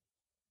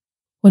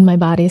 When my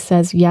body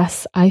says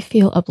yes, I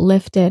feel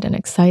uplifted and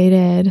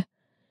excited.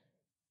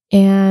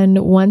 And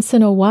once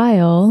in a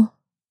while,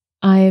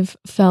 I've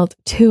felt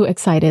too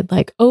excited,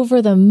 like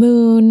over the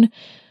moon.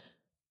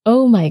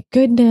 Oh my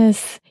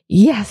goodness.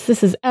 Yes,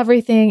 this is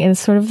everything. And it's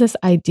sort of this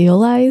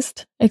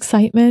idealized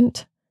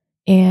excitement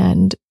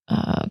and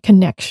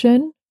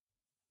connection.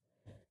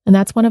 And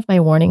that's one of my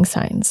warning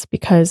signs,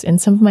 because in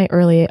some of my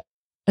early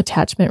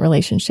attachment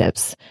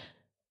relationships,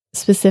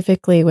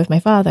 specifically with my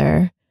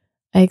father,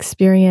 I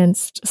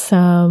experienced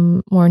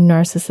some more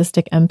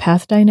narcissistic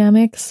empath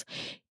dynamics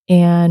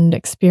and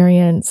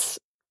experience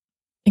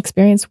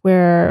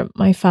where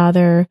my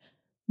father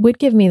would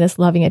give me this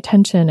loving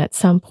attention at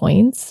some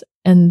points,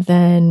 and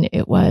then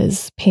it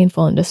was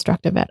painful and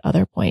destructive at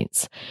other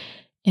points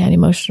and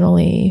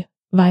emotionally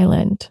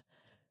violent.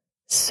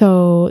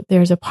 So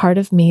there's a part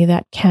of me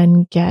that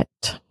can get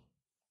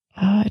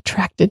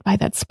attracted by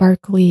that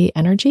sparkly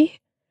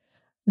energy,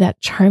 that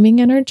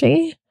charming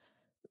energy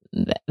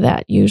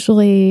that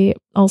usually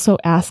also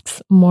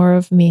asks more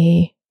of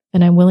me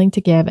than I'm willing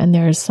to give. And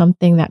there's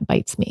something that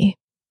bites me.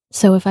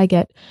 So if I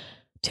get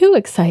too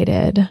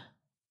excited,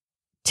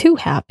 too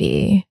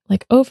happy,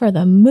 like over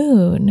the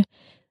moon,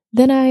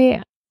 then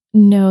I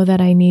know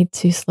that I need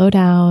to slow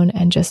down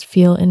and just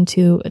feel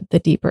into the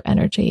deeper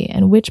energy.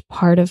 And which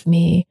part of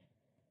me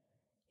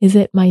is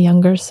it, my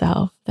younger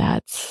self,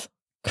 that's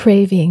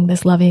craving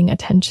this loving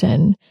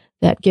attention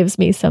that gives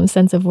me some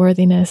sense of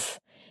worthiness?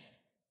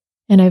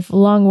 And I've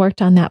long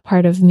worked on that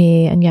part of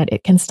me, and yet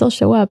it can still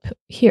show up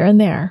here and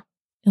there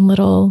in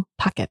little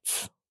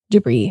pockets,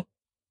 debris.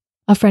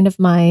 A friend of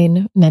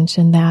mine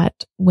mentioned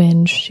that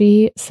when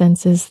she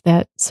senses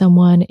that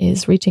someone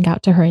is reaching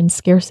out to her in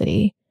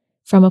scarcity,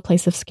 from a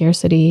place of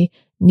scarcity,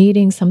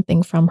 needing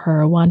something from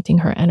her, wanting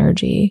her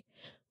energy,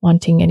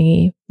 wanting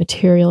any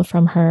material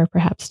from her,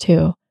 perhaps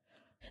too,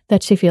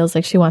 that she feels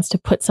like she wants to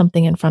put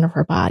something in front of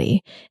her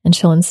body, and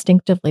she'll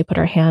instinctively put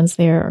her hands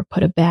there or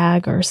put a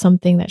bag or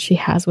something that she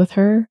has with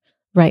her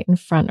right in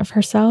front of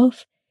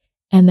herself.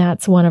 And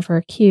that's one of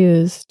her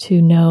cues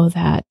to know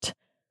that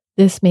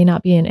this may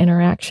not be an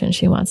interaction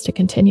she wants to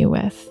continue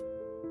with.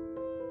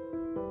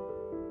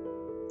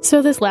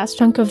 So this last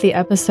chunk of the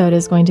episode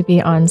is going to be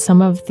on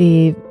some of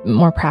the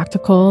more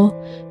practical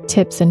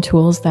tips and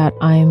tools that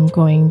I'm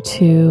going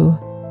to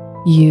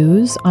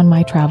use on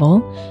my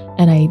travel.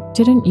 And I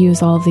didn't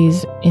use all of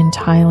these in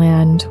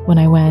Thailand when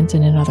I went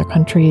and in other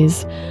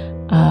countries,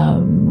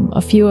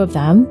 a few of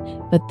them.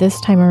 But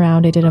this time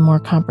around, I did a more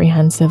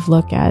comprehensive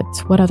look at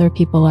what other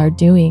people are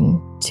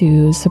doing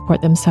to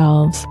support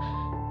themselves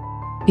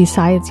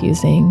besides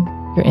using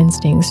your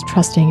instincts,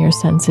 trusting your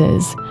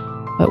senses,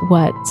 but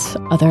what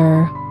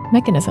other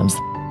mechanisms.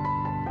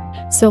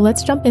 So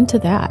let's jump into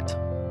that.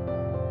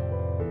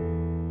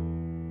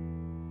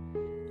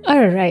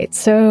 All right,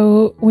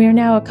 so we're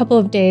now a couple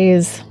of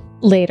days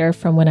later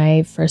from when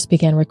I first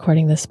began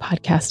recording this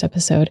podcast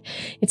episode.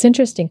 It's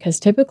interesting because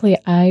typically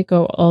I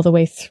go all the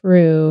way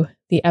through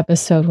the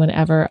episode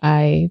whenever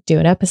I do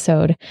an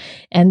episode.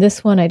 And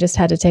this one, I just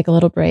had to take a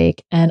little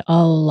break, and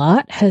a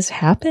lot has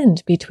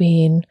happened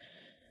between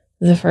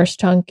the first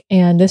chunk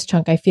and this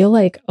chunk. I feel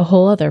like a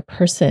whole other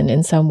person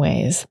in some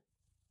ways.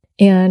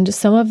 And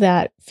some of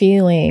that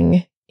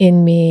feeling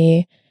in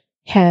me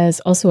has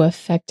also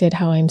affected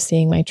how I'm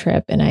seeing my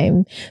trip. And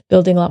I'm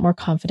building a lot more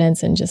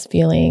confidence and just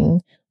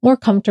feeling more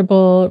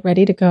comfortable,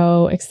 ready to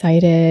go,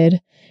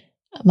 excited.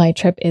 My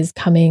trip is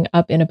coming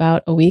up in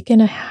about a week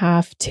and a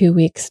half, 2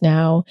 weeks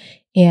now.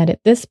 And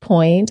at this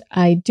point,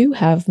 I do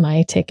have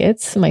my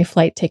tickets, my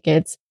flight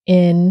tickets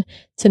in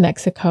to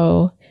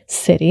Mexico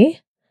City.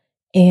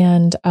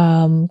 And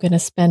I'm going to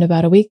spend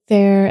about a week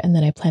there. And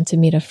then I plan to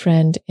meet a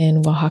friend in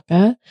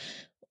Oaxaca.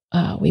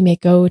 We may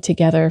go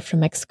together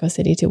from Mexico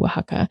City to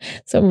Oaxaca.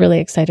 So I'm really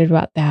excited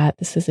about that.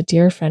 This is a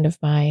dear friend of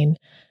mine.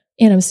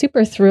 And I'm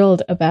super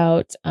thrilled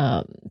about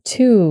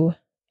two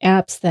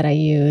apps that I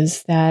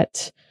use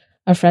that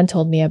a friend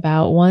told me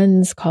about.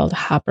 One's called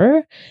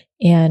Hopper,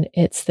 and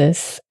it's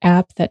this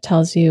app that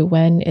tells you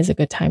when is a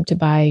good time to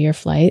buy your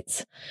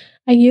flights.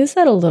 I use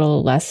that a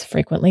little less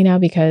frequently now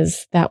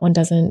because that one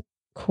doesn't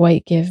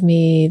quite give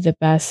me the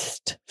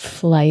best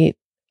flight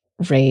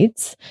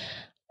rates,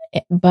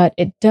 but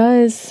it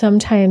does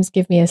sometimes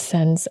give me a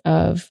sense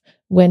of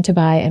when to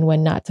buy and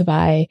when not to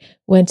buy,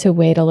 when to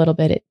wait a little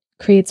bit. It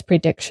creates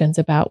predictions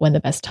about when the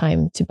best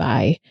time to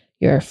buy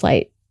your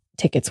flight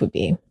tickets would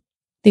be.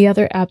 The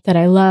other app that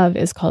I love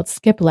is called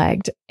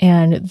Skiplegged,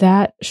 and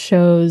that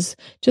shows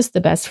just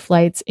the best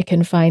flights it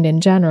can find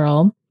in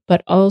general,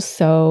 but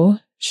also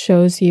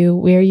shows you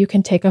where you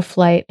can take a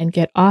flight and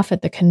get off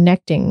at the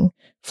connecting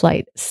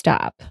flight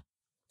stop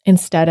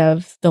instead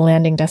of the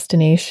landing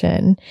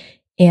destination.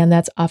 And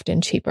that's often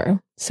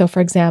cheaper. So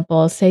for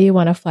example, say you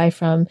want to fly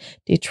from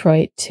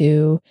Detroit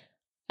to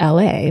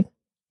LA.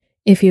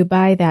 If you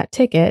buy that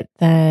ticket,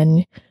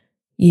 then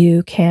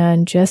you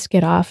can just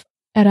get off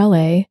at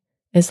LA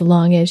as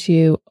long as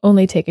you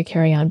only take a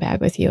carry-on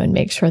bag with you and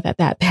make sure that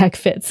that bag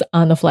fits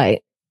on the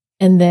flight.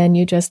 And then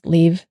you just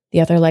leave the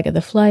other leg of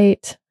the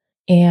flight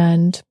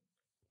and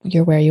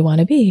you're where you want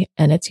to be.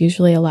 And it's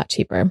usually a lot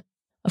cheaper.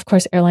 Of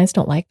course, airlines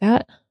don't like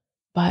that.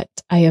 But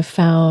I have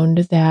found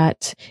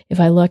that if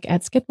I look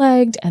at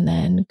Skiplegged and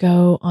then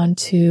go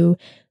onto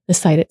the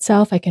site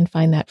itself, I can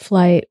find that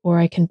flight, or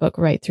I can book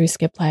right through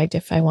Skiplegged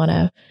if I want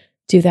to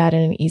do that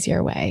in an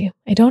easier way.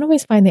 I don't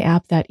always find the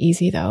app that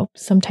easy, though.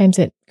 Sometimes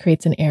it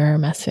creates an error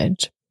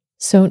message.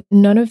 So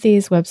none of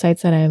these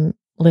websites that I'm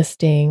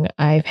listing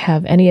I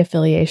have any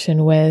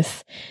affiliation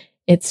with.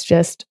 It's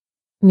just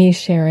me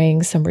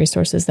sharing some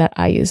resources that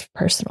I use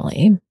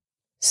personally.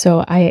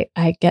 So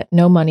I get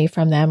no money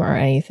from them or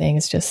anything.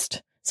 It's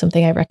just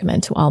something I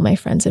recommend to all my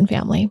friends and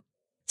family.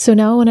 So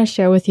now I want to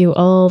share with you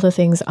all the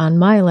things on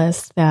my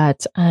list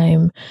that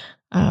I'm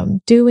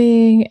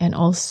doing and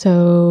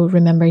also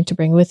remembering to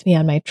bring with me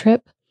on my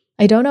trip.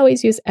 I don't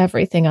always use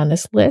everything on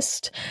this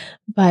list,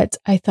 but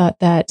I thought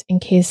that in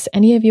case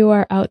any of you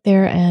are out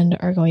there and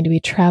are going to be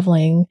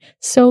traveling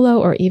solo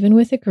or even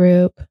with a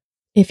group,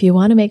 if you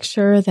want to make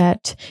sure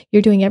that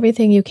you're doing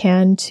everything you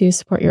can to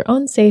support your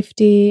own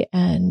safety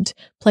and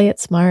play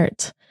it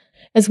smart,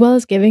 as well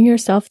as giving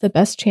yourself the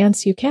best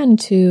chance you can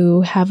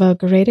to have a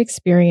great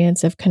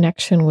experience of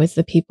connection with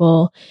the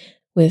people,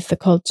 with the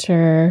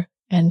culture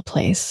and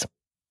place.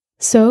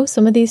 So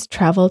some of these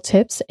travel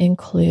tips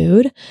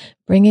include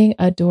bringing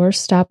a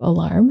doorstop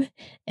alarm.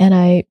 And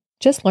I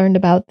just learned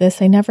about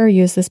this. I never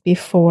used this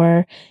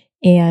before.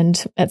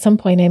 And at some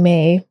point I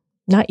may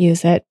not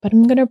use it, but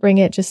I'm going to bring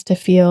it just to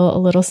feel a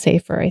little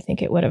safer. I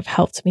think it would have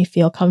helped me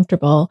feel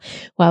comfortable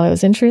while I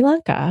was in Sri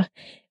Lanka,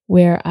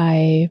 where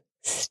I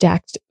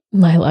stacked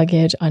my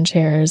luggage on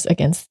chairs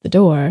against the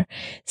door.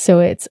 So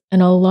it's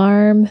an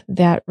alarm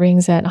that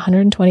rings at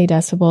 120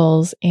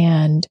 decibels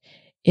and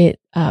it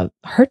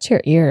hurts your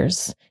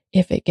ears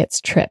if it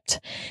gets tripped.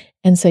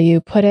 And so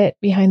you put it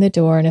behind the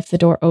door, and if the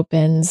door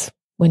opens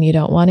when you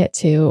don't want it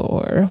to,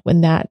 or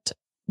when that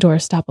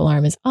doorstop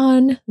alarm is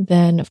on,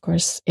 then of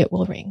course it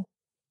will ring.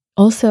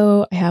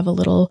 Also, I have a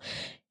little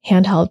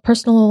handheld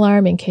personal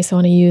alarm in case I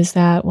want to use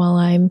that while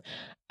I'm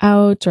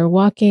out or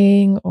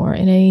walking or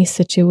in any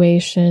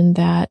situation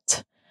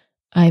that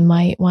I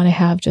might want to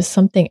have just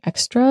something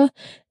extra.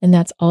 And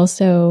that's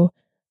also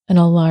an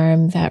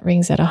alarm that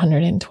rings at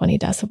 120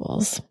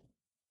 decibels.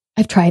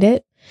 I've tried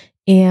it,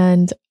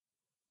 and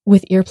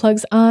with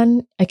earplugs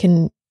on, I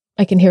can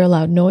hear a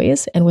loud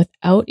noise, and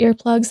without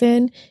earplugs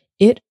in,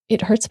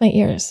 it hurts my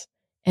ears,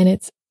 and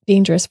it's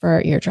dangerous for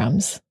our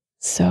eardrums.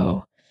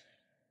 So,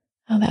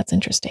 that's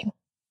interesting.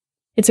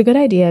 It's a good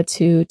idea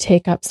to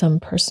take up some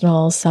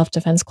personal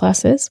self-defense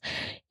classes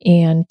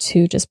and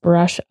to just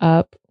brush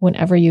up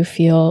whenever you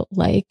feel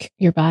like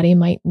your body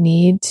might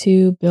need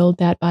to build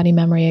that body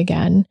memory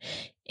again.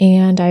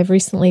 And I've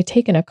recently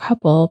taken a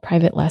couple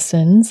private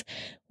lessons.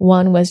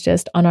 One was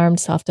just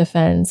unarmed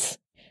self-defense.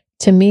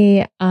 To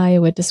me, I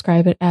would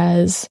describe it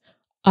as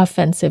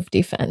offensive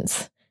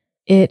defense.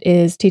 It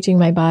is teaching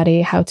my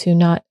body how to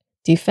not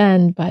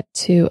defend, but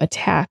to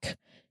attack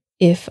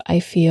if I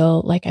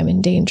feel like I'm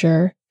in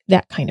danger,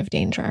 that kind of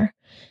danger.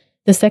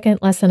 The second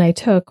lesson I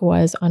took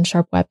was on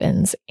sharp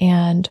weapons,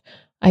 and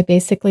I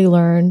basically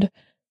learned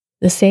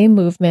the same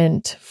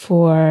movement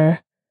for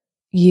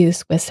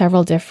use with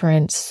several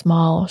different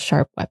small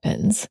sharp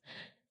weapons.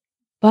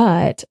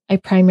 but I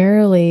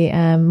primarily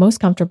am most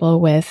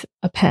comfortable with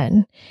a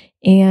pen.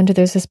 And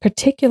there's this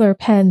particular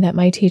pen that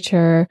my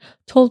teacher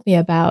told me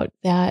about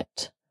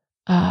that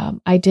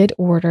I did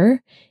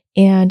order,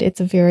 and it's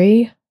a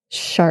very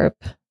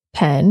sharp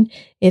pen.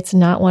 It's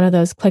not one of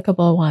those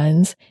clickable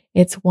ones.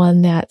 It's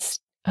one that's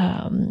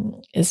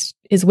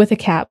is with a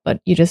cap,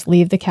 but you just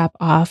leave the cap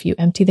off. You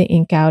empty the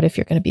ink out if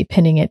you're going to be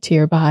pinning it to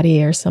your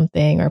body or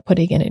something, or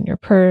putting it in your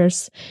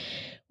purse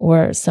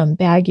or some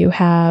bag you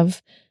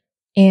have.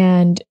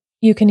 And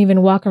you can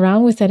even walk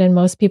around with it, and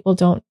most people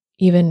don't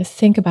even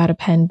think about a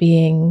pen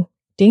being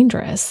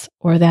dangerous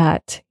or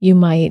that you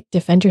might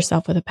defend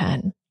yourself with a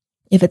pen.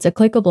 If it's a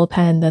clickable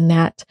pen, then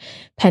that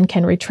pen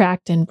can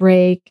retract and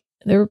break.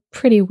 They're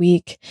pretty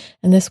weak,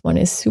 and this one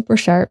is super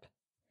sharp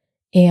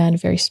and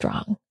very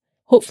strong.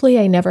 Hopefully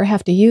I never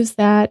have to use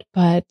that,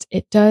 but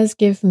it does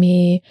give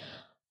me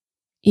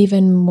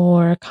even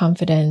more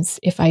confidence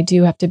if I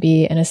do have to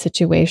be in a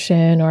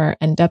situation or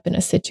end up in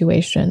a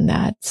situation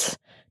that's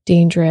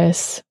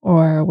dangerous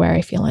or where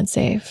I feel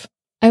unsafe.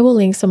 I will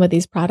link some of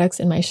these products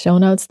in my show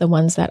notes, the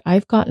ones that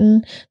I've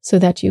gotten, so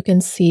that you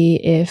can see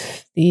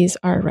if these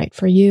are right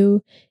for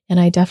you. And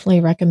I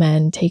definitely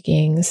recommend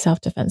taking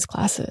self-defense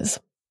classes.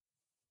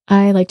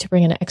 I like to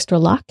bring an extra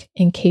lock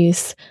in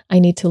case I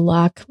need to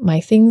lock my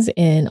things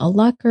in a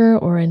locker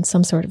or in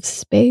some sort of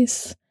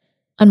space.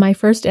 On my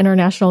first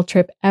international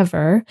trip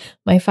ever,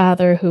 my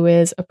father, who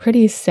is a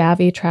pretty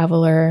savvy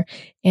traveler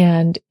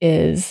and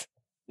is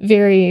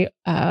very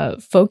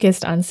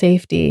focused on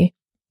safety,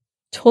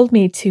 told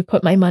me to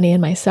put my money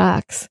in my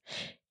socks.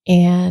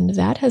 And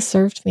that has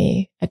served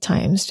me at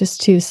times,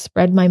 just to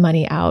spread my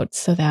money out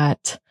so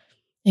that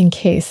in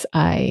case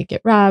I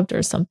get robbed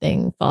or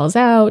something falls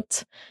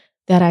out,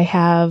 that I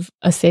have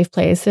a safe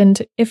place.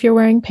 And if you're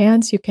wearing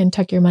pants, you can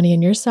tuck your money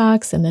in your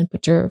socks and then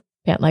put your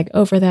pant leg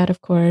over that,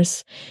 of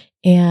course,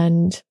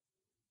 and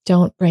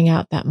don't bring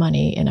out that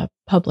money in a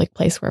public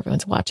place where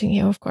everyone's watching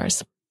you, of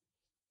course.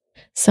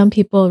 Some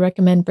people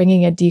recommend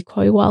bringing a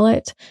decoy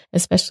wallet,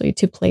 especially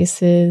to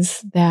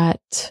places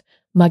that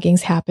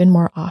muggings happen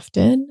more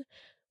often,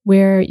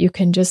 where you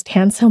can just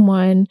hand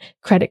someone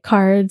credit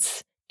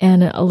cards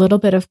and a little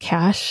bit of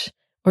cash,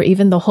 or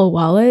even the whole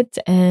wallet,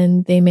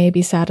 and they may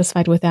be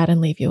satisfied with that and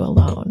leave you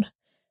alone.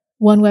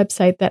 One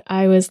website that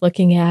I was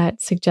looking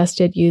at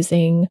suggested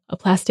using a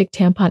plastic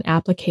tampon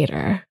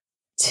applicator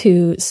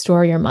to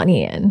store your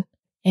money in.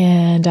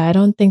 And I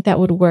don't think that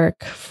would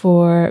work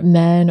for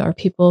men or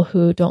people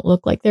who don't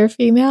look like they're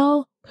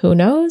female. Who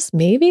knows?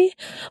 Maybe.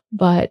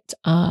 But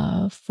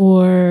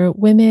for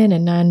women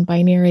and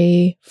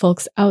non-binary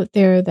folks out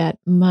there that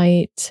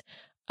might,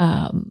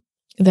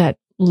 that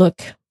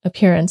look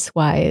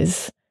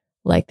appearance-wise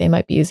like they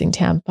might be using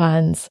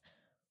tampons,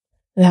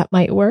 that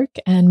might work.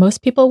 And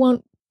most people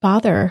won't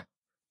bother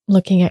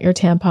looking at your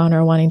tampon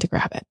or wanting to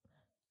grab it.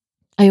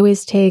 I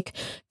always take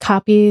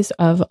copies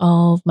of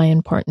all of my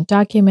important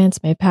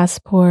documents, my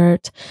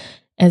passport,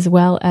 as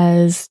well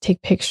as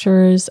take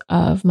pictures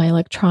of my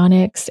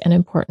electronics and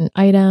important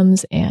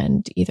items,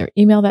 and either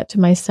email that to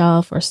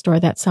myself or store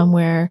that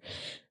somewhere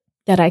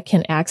that I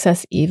can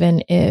access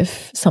even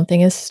if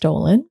something is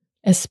stolen.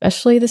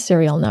 Especially the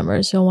serial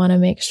numbers. You'll want to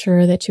make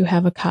sure that you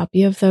have a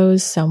copy of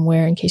those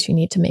somewhere in case you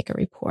need to make a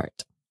report.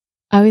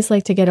 I always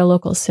like to get a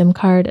local SIM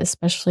card,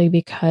 especially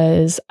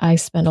because I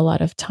spend a lot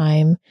of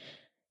time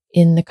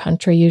in the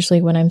country, usually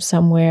when I'm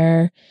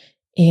somewhere,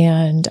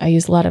 and I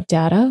use a lot of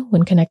data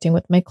when connecting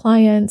with my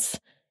clients.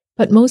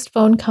 But most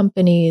phone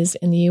companies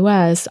in the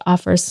US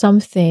offer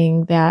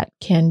something that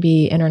can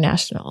be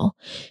international.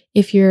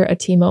 If you're a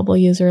T-Mobile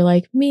user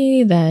like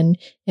me, then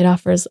it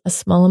offers a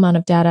small amount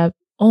of data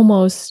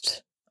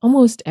almost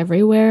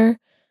everywhere,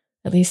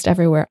 at least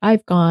everywhere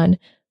I've gone,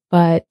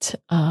 but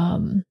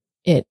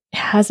it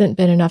hasn't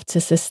been enough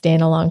to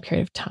sustain a long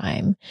period of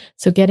time.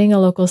 So getting a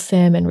local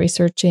SIM and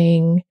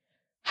researching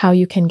how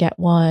you can get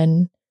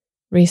one,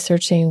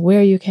 researching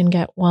where you can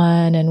get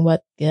one and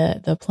what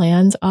the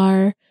plans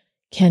are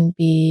can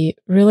be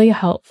really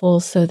helpful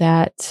so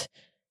that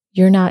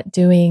you're not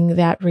doing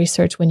that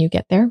research when you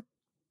get there.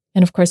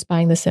 And of course,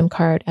 buying the SIM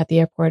card at the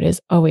airport is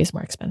always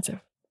more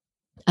expensive.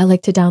 I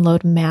like to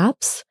download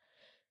maps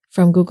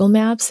from Google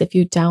Maps. If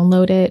you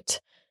download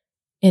it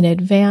in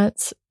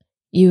advance,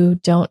 you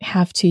don't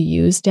have to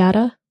use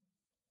data,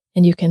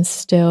 and you can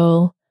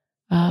still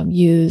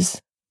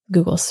use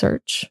Google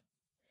search.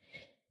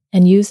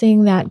 And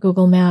using that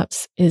Google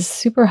Maps is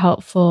super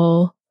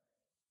helpful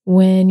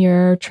when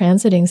you're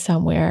transiting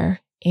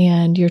somewhere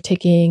and you're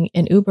taking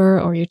an Uber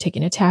or you're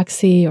taking a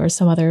taxi or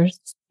some other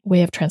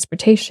way of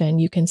transportation.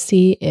 You can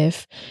see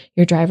if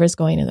your driver is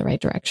going in the right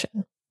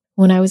direction.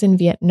 When I was in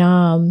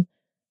Vietnam,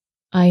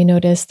 I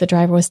noticed the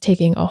driver was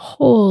taking a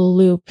whole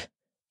loop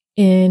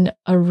in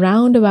a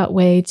roundabout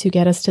way to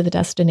get us to the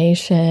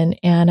destination.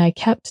 And I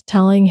kept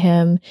telling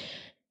him,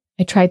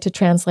 I tried to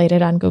translate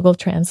it on Google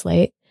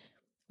Translate,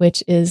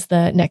 which is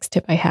the next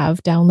tip I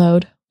have.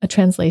 Download a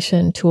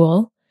translation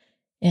tool,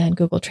 and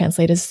Google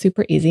Translate is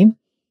super easy.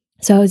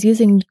 So I was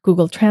using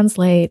Google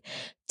Translate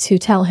to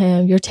tell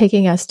him, you're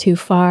taking us too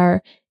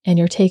far and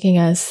you're taking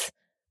us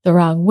the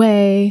wrong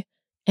way.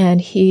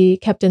 And he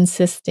kept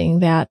insisting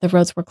that the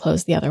roads were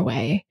closed the other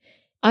way.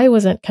 I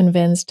wasn't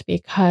convinced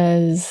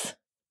because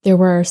there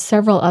were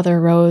several other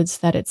roads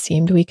that it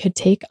seemed we could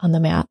take on the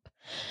map,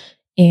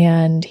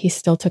 and he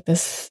still took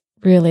this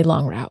really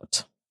long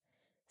route.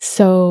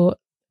 So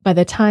by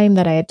the time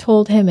that I had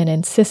told him and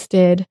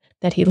insisted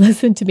that he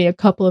listened to me a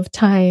couple of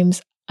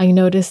times, I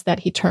noticed that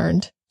he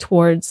turned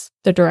towards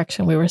the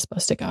direction we were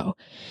supposed to go.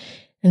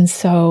 And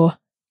so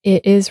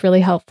it is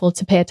really helpful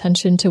to pay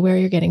attention to where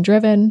you're getting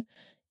driven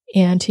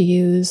and to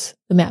use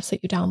the maps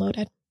that you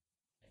downloaded.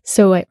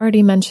 So I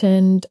already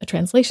mentioned a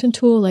translation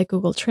tool like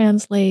Google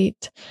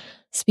Translate.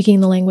 Speaking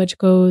the language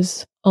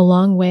goes a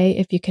long way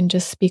if you can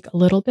just speak a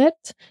little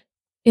bit.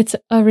 It's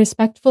a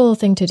respectful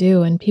thing to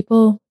do, and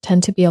people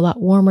tend to be a lot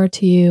warmer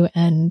to you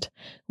and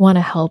want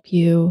to help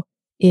you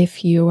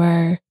if you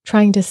are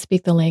trying to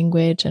speak the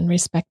language and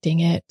respecting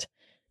it,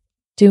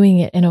 doing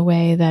it in a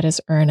way that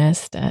is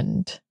earnest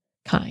and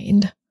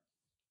kind.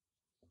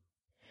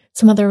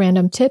 Some other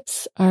random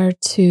tips are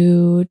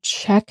to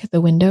check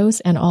the windows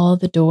and all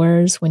the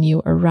doors when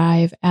you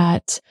arrive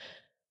at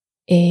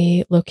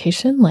a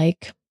location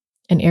like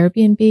an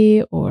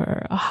Airbnb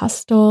or a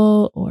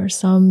hostel or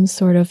some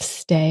sort of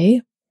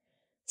stay.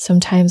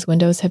 Sometimes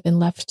windows have been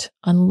left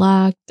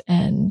unlocked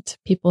and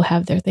people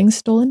have their things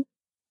stolen.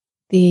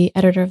 The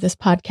editor of this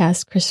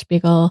podcast, Chris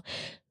Spiegel,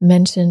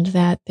 mentioned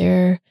that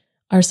there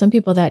are some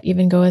people that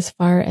even go as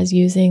far as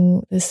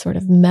using this sort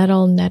of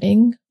metal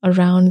netting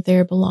around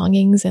their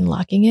belongings and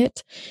locking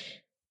it.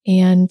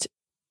 And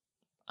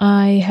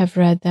I have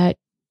read that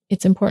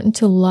it's important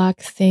to lock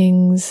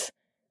things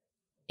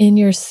in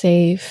your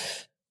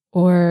safe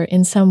or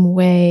in some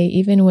way,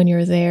 even when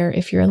you're there,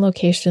 if you're in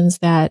locations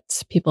that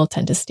people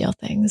tend to steal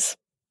things.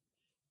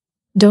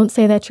 Don't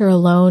say that you're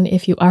alone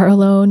if you are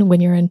alone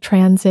when you're in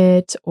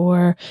transit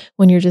or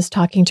when you're just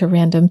talking to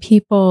random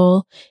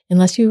people,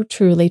 unless you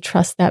truly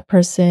trust that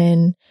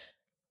person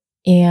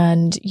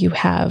and you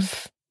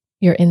have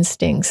your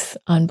instincts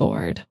on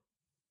board.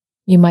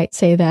 You might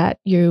say that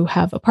you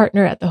have a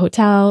partner at the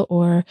hotel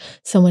or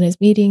someone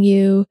is meeting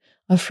you,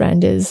 a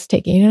friend is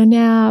taking a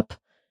nap,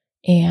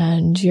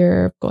 and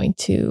you're going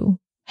to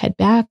head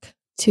back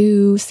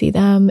to see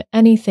them.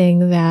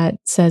 Anything that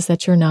says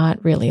that you're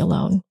not really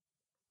alone.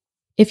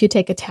 If you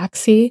take a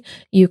taxi,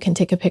 you can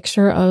take a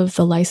picture of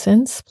the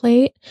license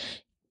plate.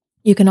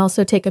 You can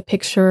also take a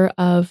picture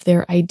of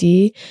their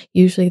ID.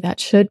 Usually that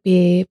should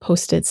be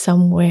posted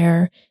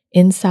somewhere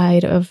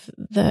inside of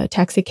the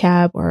taxi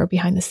cab or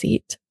behind the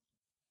seat.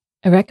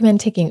 I recommend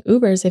taking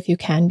Ubers if you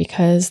can,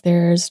 because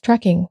there's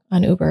tracking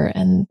on Uber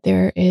and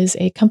there is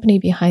a company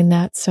behind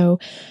that. So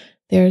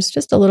there's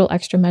just a little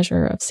extra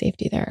measure of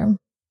safety there.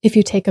 If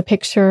you take a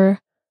picture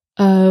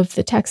of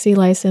the taxi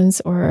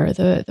license or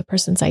the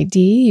person's ID,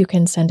 you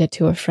can send it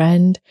to a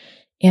friend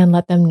and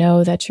let them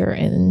know that you're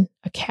in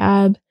a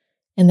cab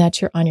and that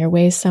you're on your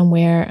way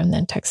somewhere, and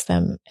then text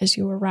them as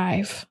you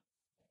arrive.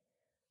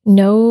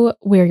 Know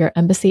where your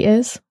embassy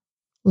is.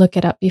 Look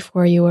it up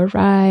before you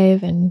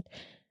arrive and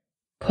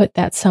put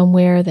that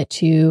somewhere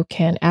that you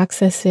can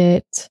access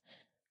it.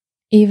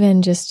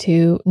 Even just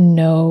to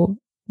know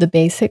the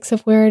basics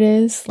of where it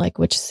is, like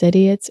which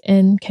city it's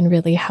in, can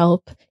really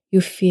help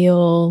you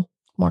feel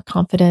more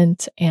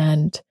confident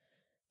and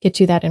get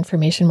you that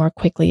information more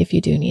quickly if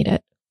you do need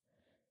it.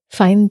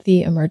 Find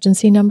the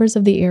emergency numbers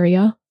of the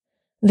area.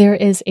 There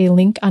is a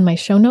link on my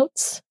show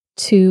notes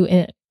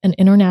to an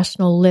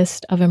international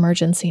list of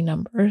emergency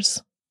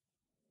numbers.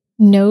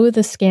 Know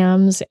the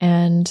scams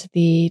and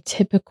the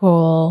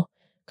typical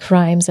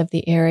crimes of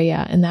the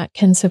area, and that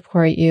can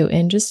support you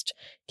in just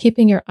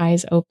keeping your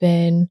eyes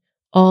open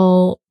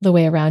all the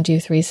way around you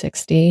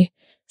 360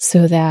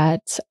 so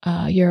that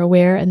you're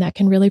aware, and that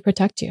can really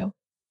protect you.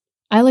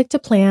 I like to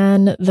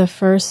plan the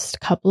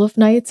first couple of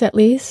nights at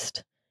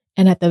least,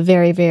 and at the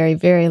very, very,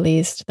 very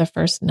least, the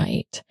first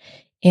night.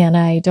 And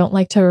I don't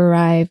like to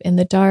arrive in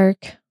the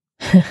dark.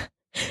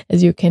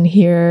 As you can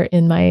hear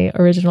in my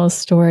original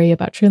story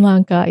about Sri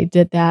Lanka, I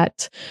did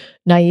that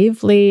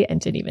naively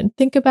and didn't even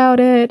think about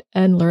it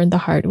and learned the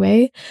hard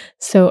way.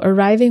 So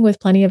arriving with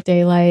plenty of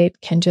daylight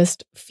can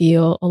just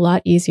feel a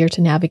lot easier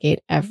to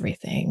navigate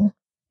everything,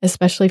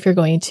 especially if you're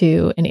going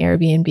to an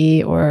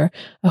Airbnb or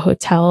a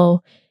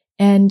hotel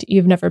and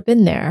you've never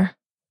been there.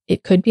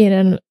 It could be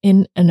in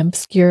an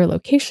obscure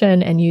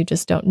location and you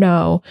just don't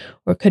know,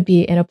 or it could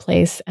be in a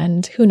place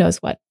and who knows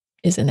what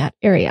is in that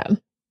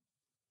area.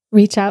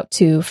 Reach out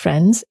to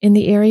friends in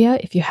the area.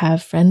 If you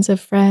have friends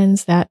of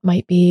friends, that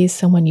might be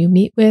someone you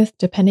meet with,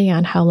 depending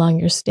on how long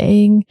you're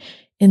staying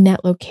in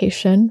that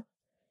location.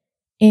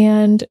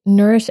 And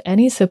nourish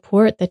any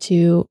support that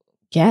you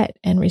get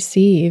and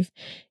receive.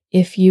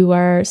 If you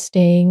are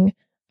staying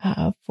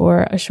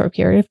for a short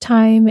period of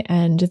time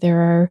and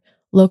there are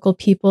local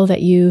people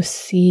that you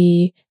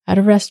see at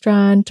a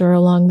restaurant or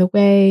along the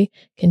way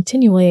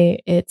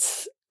continually,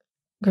 it's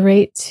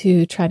great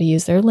to try to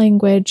use their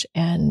language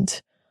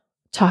and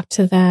talk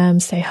to them,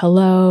 say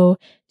hello,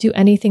 do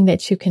anything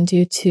that you can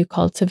do to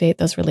cultivate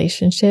those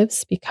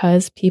relationships,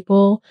 because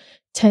people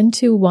tend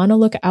to want to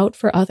look out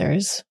for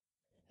others.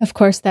 Of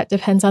course, that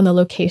depends on the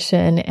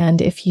location.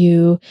 And if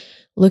you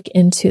look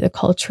into the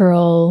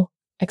cultural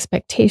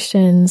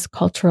expectations,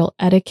 cultural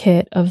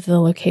etiquette of the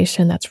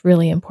location, that's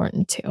really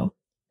important too.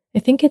 I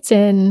think it's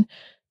in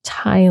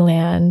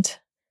Thailand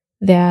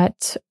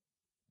that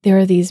there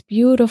are these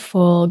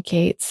beautiful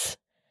gates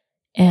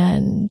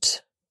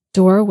and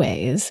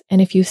doorways.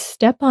 And if you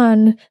step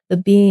on the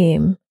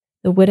beam,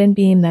 the wooden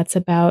beam that's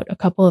about a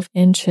couple of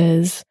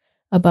inches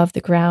above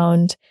the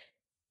ground,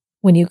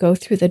 when you go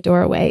through the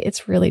doorway,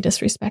 it's really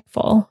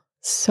disrespectful.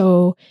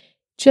 So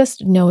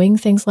just knowing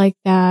things like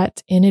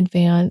that in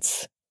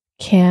advance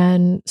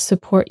can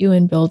support you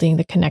in building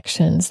the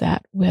connections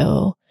that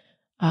will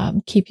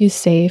keep you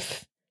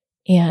safe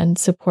and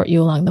support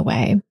you along the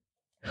way.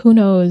 Who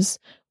knows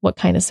what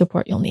kind of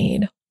support you'll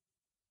need?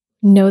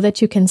 Know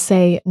that you can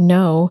say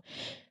no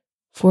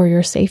for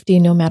your safety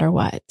no matter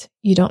what.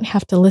 You don't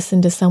have to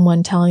listen to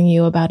someone telling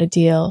you about a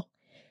deal,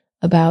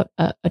 about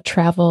a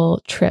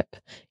travel trip.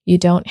 You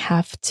don't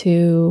have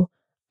to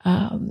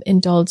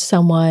indulge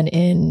someone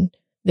in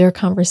their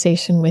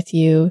conversation with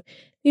you.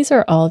 These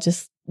are all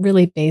just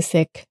really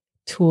basic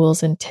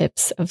tools and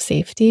tips of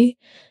safety.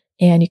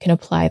 And you can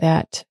apply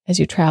that as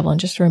you travel, and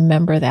just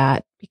remember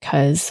that,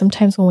 because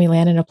sometimes when we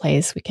land in a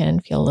place, we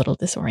can feel a little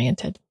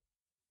disoriented.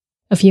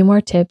 A few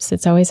more tips.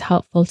 It's always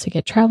helpful to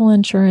get travel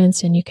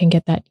insurance, and you can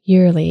get that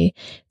yearly.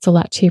 It's a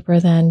lot cheaper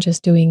than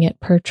just doing it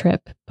per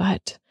trip.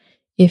 But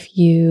if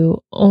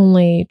you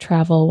only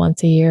travel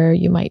once a year,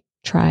 you might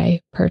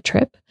try per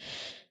trip.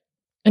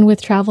 And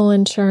with travel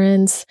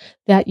insurance,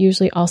 that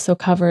usually also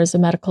covers a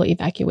medical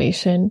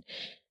evacuation.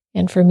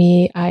 And for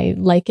me, I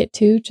like it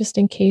too, just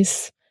in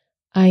case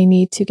I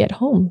need to get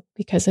home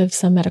because of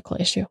some medical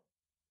issue.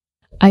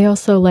 I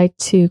also like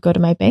to go to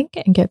my bank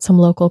and get some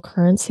local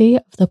currency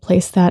of the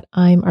place that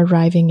I'm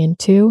arriving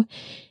into.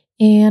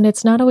 And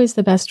it's not always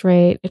the best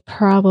rate. It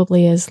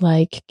probably is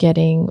like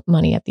getting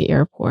money at the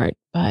airport,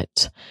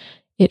 but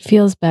it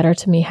feels better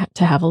to me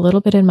to have a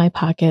little bit in my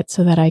pocket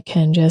so that I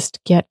can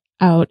just get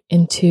out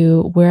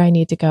into where I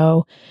need to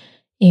go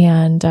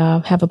and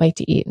have a bite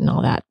to eat and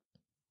all that.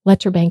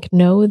 Let your bank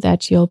know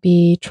that you'll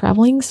be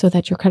traveling so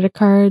that your credit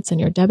cards and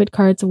your debit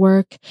cards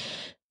work.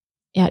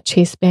 At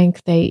Chase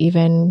Bank, they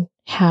even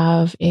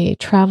have a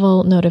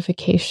travel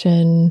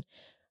notification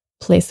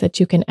place that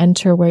you can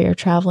enter where you're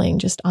traveling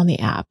just on the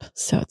app.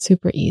 So it's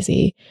super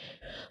easy.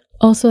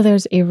 Also,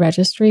 there's a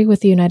registry with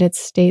the United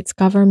States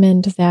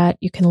government that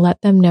you can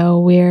let them know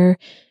where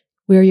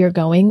you're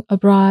going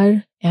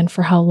abroad and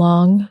for how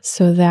long,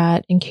 so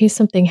that in case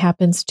something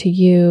happens to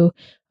you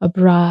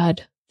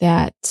abroad,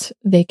 that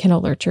they can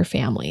alert your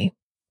family.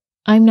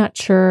 I'm not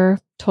sure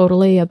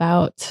totally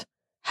about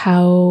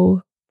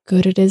how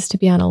good it is to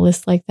be on a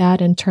list like that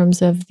in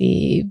terms of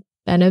the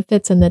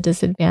benefits and the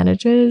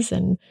disadvantages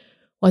and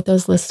what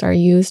those lists are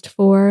used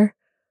for.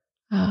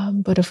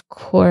 But of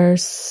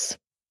course,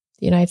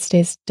 the United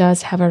States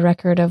does have a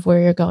record of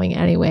where you're going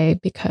anyway,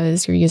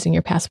 because you're using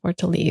your passport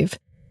to leave.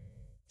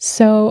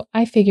 So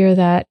I figure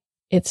that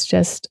it's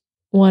just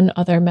one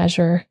other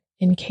measure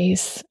in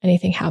case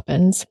anything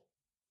happens.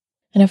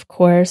 And of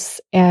course,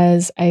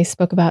 as I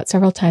spoke about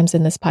several times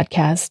in this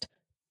podcast,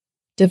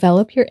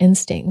 develop your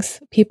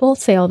instincts. People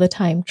say all the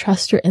time,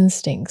 trust your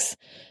instincts,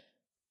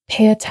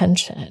 pay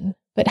attention.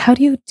 But how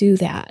do you do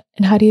that?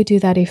 And how do you do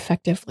that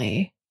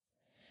effectively?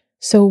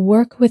 So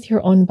work with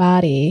your own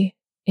body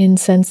in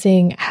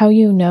sensing how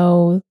you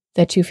know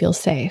that you feel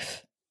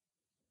safe.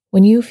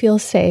 When you feel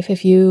safe,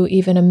 if you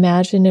even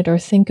imagine it or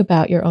think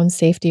about your own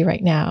safety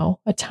right now,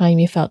 a time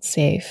you felt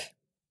safe,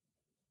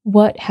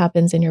 what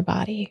happens in your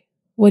body?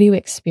 What do you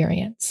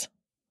experience?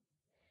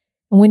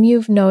 When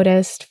you've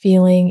noticed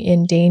feeling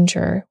in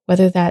danger,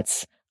 whether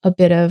that's a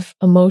bit of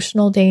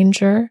emotional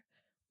danger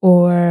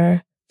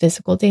or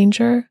physical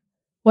danger,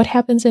 what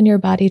happens in your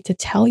body to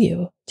tell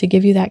you, to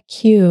give you that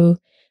cue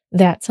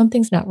that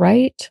something's not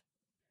right,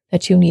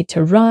 that you need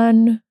to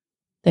run,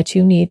 that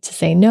you need to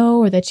say no,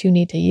 or that you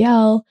need to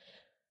yell?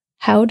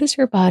 How does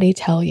your body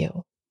tell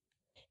you?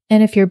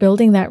 And if you're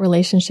building that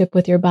relationship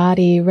with your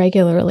body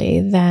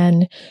regularly,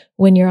 then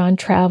when you're on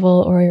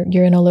travel or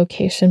you're in a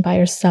location by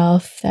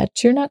yourself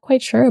that you're not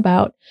quite sure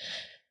about,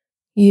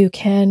 you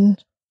can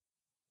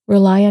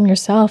rely on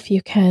yourself.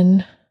 You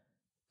can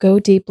go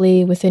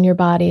deeply within your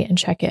body and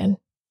check in.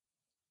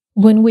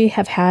 When we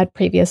have had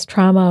previous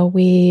trauma,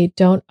 we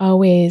don't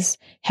always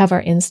have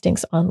our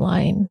instincts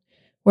online.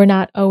 We're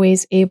not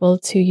always able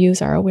to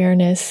use our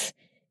awareness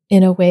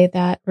in a way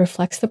that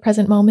reflects the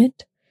present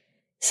moment.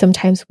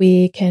 Sometimes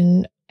we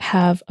can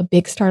have a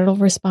big startle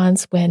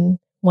response when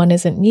one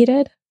isn't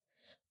needed,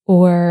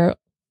 or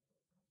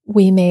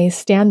we may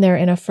stand there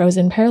in a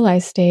frozen,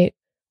 paralyzed state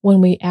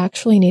when we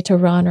actually need to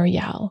run or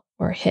yell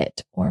or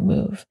hit or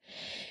move.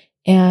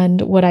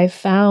 And what I've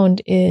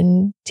found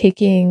in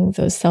taking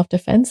those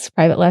self-defense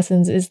private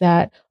lessons is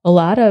that a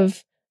lot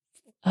of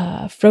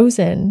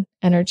frozen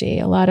energy,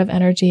 a lot of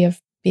energy of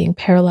being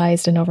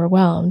paralyzed and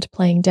overwhelmed,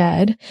 playing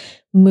dead,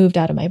 moved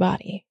out of my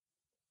body.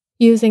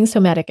 Using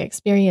somatic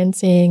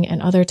experiencing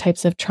and other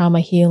types of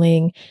trauma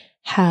healing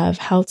have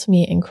helped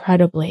me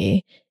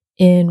incredibly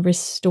in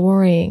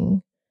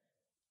restoring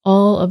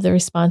all of the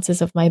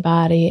responses of my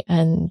body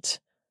and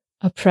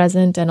a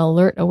present and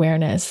alert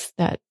awareness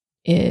that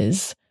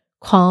is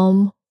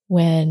calm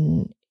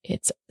when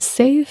it's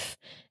safe,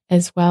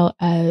 as well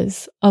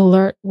as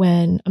alert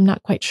when I'm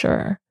not quite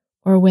sure,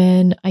 or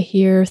when I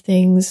hear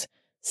things,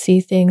 see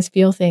things,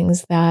 feel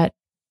things that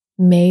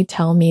may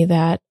tell me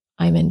that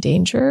I'm in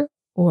danger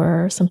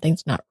or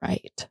something's not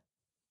right.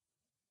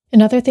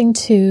 Another thing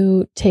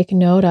to take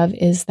note of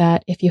is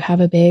that if you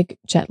have a big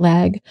jet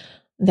lag,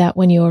 that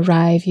when you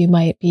arrive, you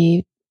might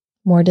be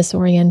more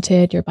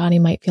disoriented, your body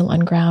might feel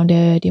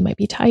ungrounded, you might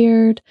be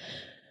tired.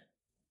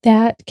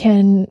 That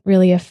can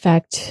really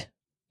affect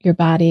your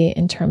body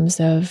in terms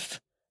of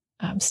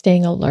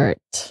staying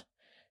alert.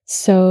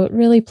 So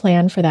really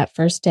plan for that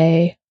first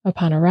day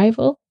upon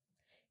arrival.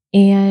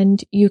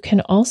 And you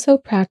can also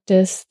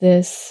practice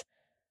this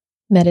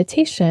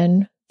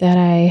meditation that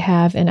I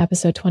have in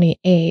episode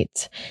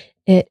 28.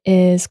 It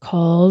is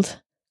called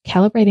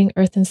Calibrating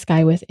Earth and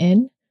Sky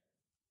Within,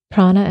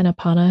 Prana and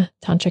Apana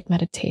Tantric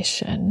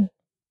Meditation.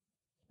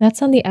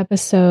 That's on the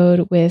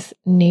episode with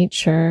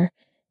nature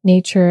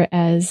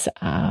as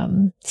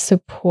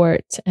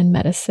support and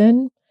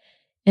medicine.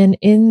 And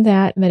in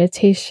that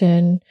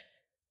meditation,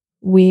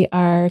 we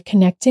are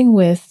connecting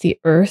with the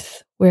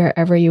earth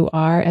wherever you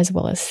are, as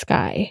well as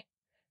sky.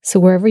 So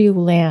wherever you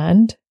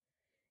land,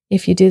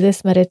 if you do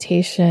this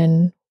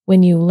meditation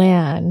when you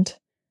land,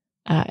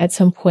 at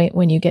some point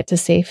when you get to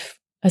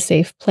a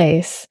safe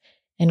place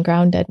and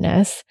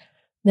groundedness,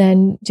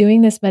 then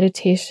doing this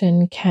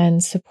meditation can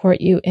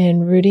support you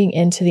in rooting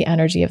into the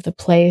energy of the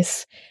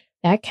place.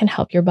 That can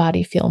help your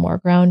body feel more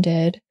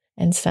grounded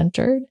and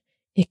centered.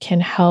 It can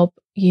help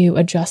you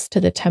adjust to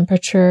the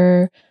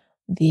temperature,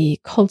 the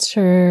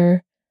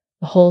culture,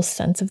 the whole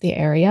sense of the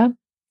area,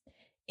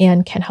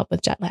 and can help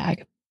with jet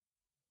lag.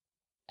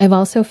 I've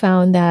also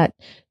found that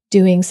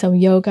doing some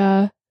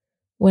yoga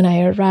when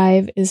I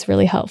arrive is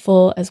really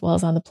helpful, as well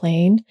as on the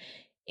plane,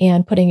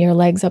 and putting your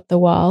legs up the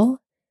wall,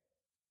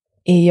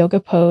 a yoga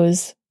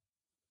pose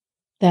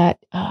that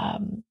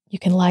you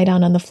can lie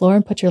down on the floor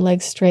and put your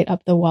legs straight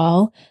up the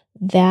wall.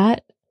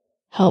 That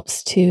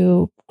helps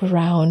to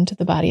ground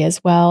the body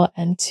as well,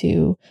 and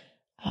to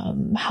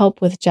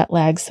help with jet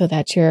lag so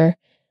that you're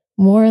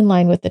more in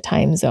line with the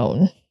time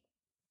zone.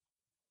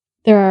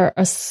 There are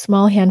a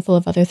small handful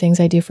of other things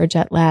I do for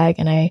jet lag,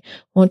 and I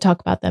won't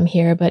talk about them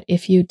here, but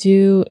if you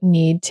do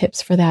need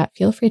tips for that,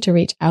 feel free to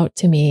reach out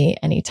to me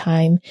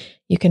anytime.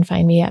 You can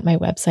find me at my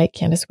website,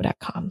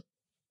 CandiceWoo.com.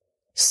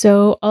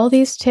 So all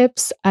these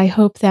tips, I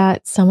hope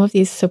that some of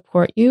these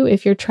support you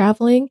if you're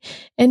traveling,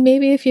 and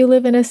maybe if you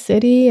live in a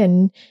city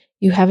and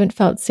you haven't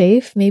felt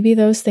safe, maybe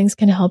those things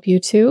can help you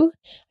too.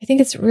 I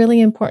think it's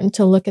really important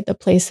to look at the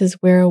places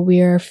where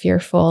we're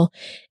fearful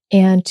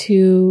and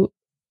to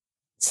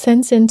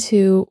sense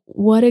into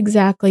what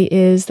exactly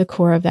is the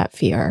core of that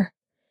fear.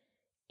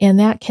 And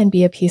that can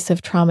be a piece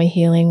of trauma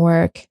healing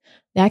work.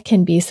 That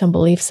can be some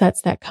belief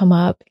sets that come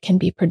up. It can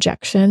be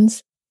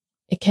projections.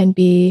 It can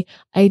be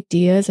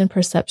ideas and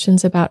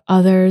perceptions about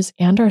others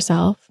and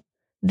ourselves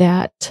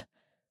that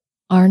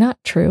are not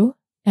true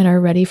and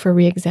are ready for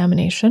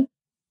re-examination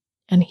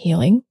and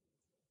healing.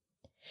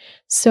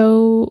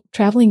 So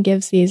traveling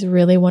gives these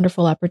really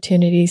wonderful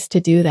opportunities to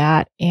do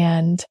that,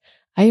 and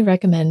I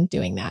recommend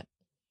doing that.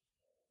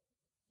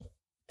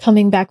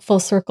 Coming back full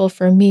circle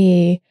for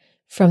me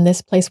from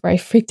this place where I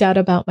freaked out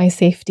about my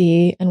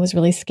safety and was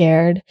really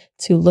scared,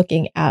 to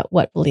looking at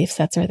what belief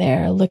sets are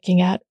there,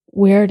 looking at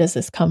where does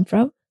this come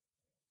from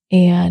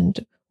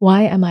and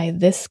why am I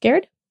this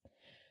scared?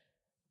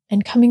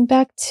 And coming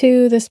back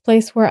to this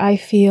place where I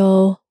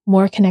feel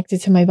more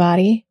connected to my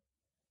body,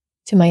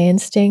 to my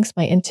instincts,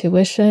 my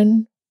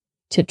intuition,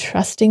 to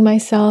trusting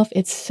myself.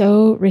 It's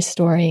so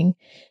restoring.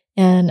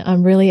 And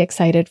I'm really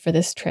excited for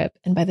this trip.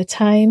 And by the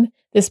time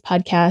this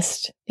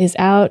podcast is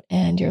out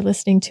and you're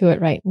listening to it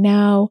right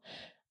now,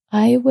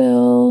 I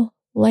will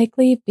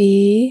likely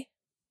be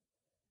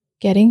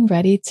getting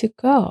ready to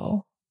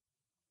go.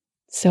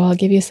 So I'll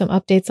give you some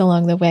updates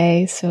along the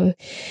way. So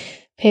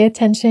pay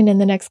attention in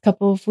the next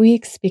couple of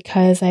weeks,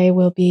 because I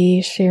will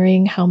be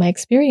sharing how my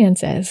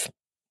experience is.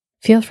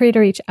 Feel free to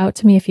reach out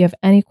to me if you have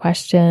any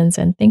questions.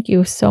 And thank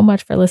you so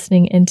much for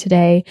listening in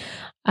today.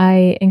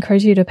 I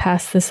encourage you to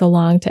pass this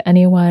along to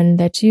anyone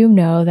that you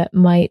know that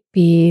might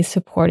be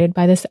supported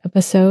by this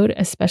episode,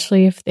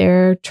 especially if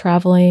they're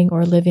traveling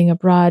or living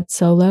abroad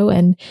solo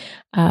and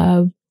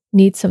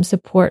need some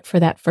support for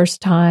that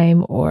first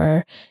time,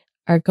 or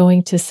are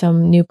going to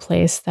some new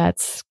place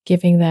that's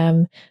giving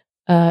them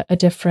a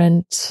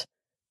different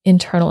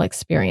internal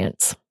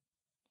experience.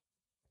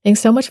 Thanks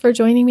so much for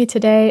joining me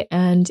today.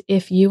 And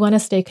if you want to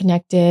stay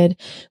connected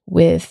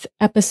with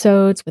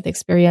episodes, with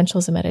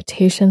experientials and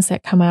meditations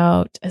that come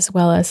out, as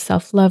well as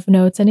self-love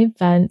notes and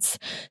events,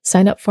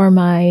 sign up for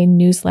my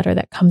newsletter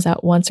that comes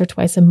out once or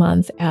twice a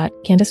month at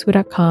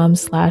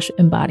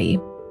CandiceWoo.com/embody.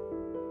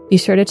 Be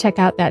sure to check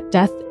out that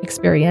death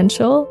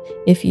experiential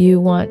if you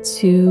want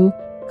to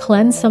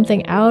cleanse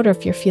something out, or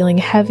if you're feeling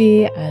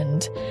heavy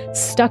and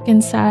stuck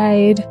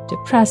inside,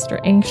 depressed or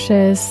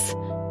anxious,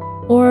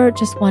 or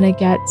just want to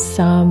get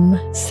some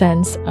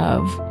sense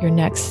of your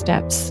next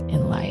steps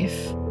in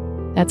life.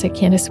 That's at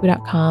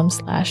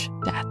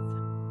CandiceWu.com/death.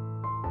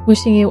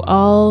 Wishing you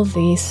all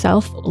the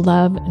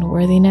self-love and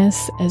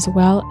worthiness, as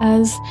well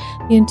as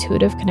the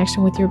intuitive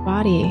connection with your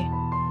body.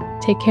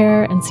 Take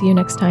care and see you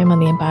next time on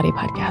the Embody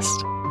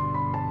Podcast.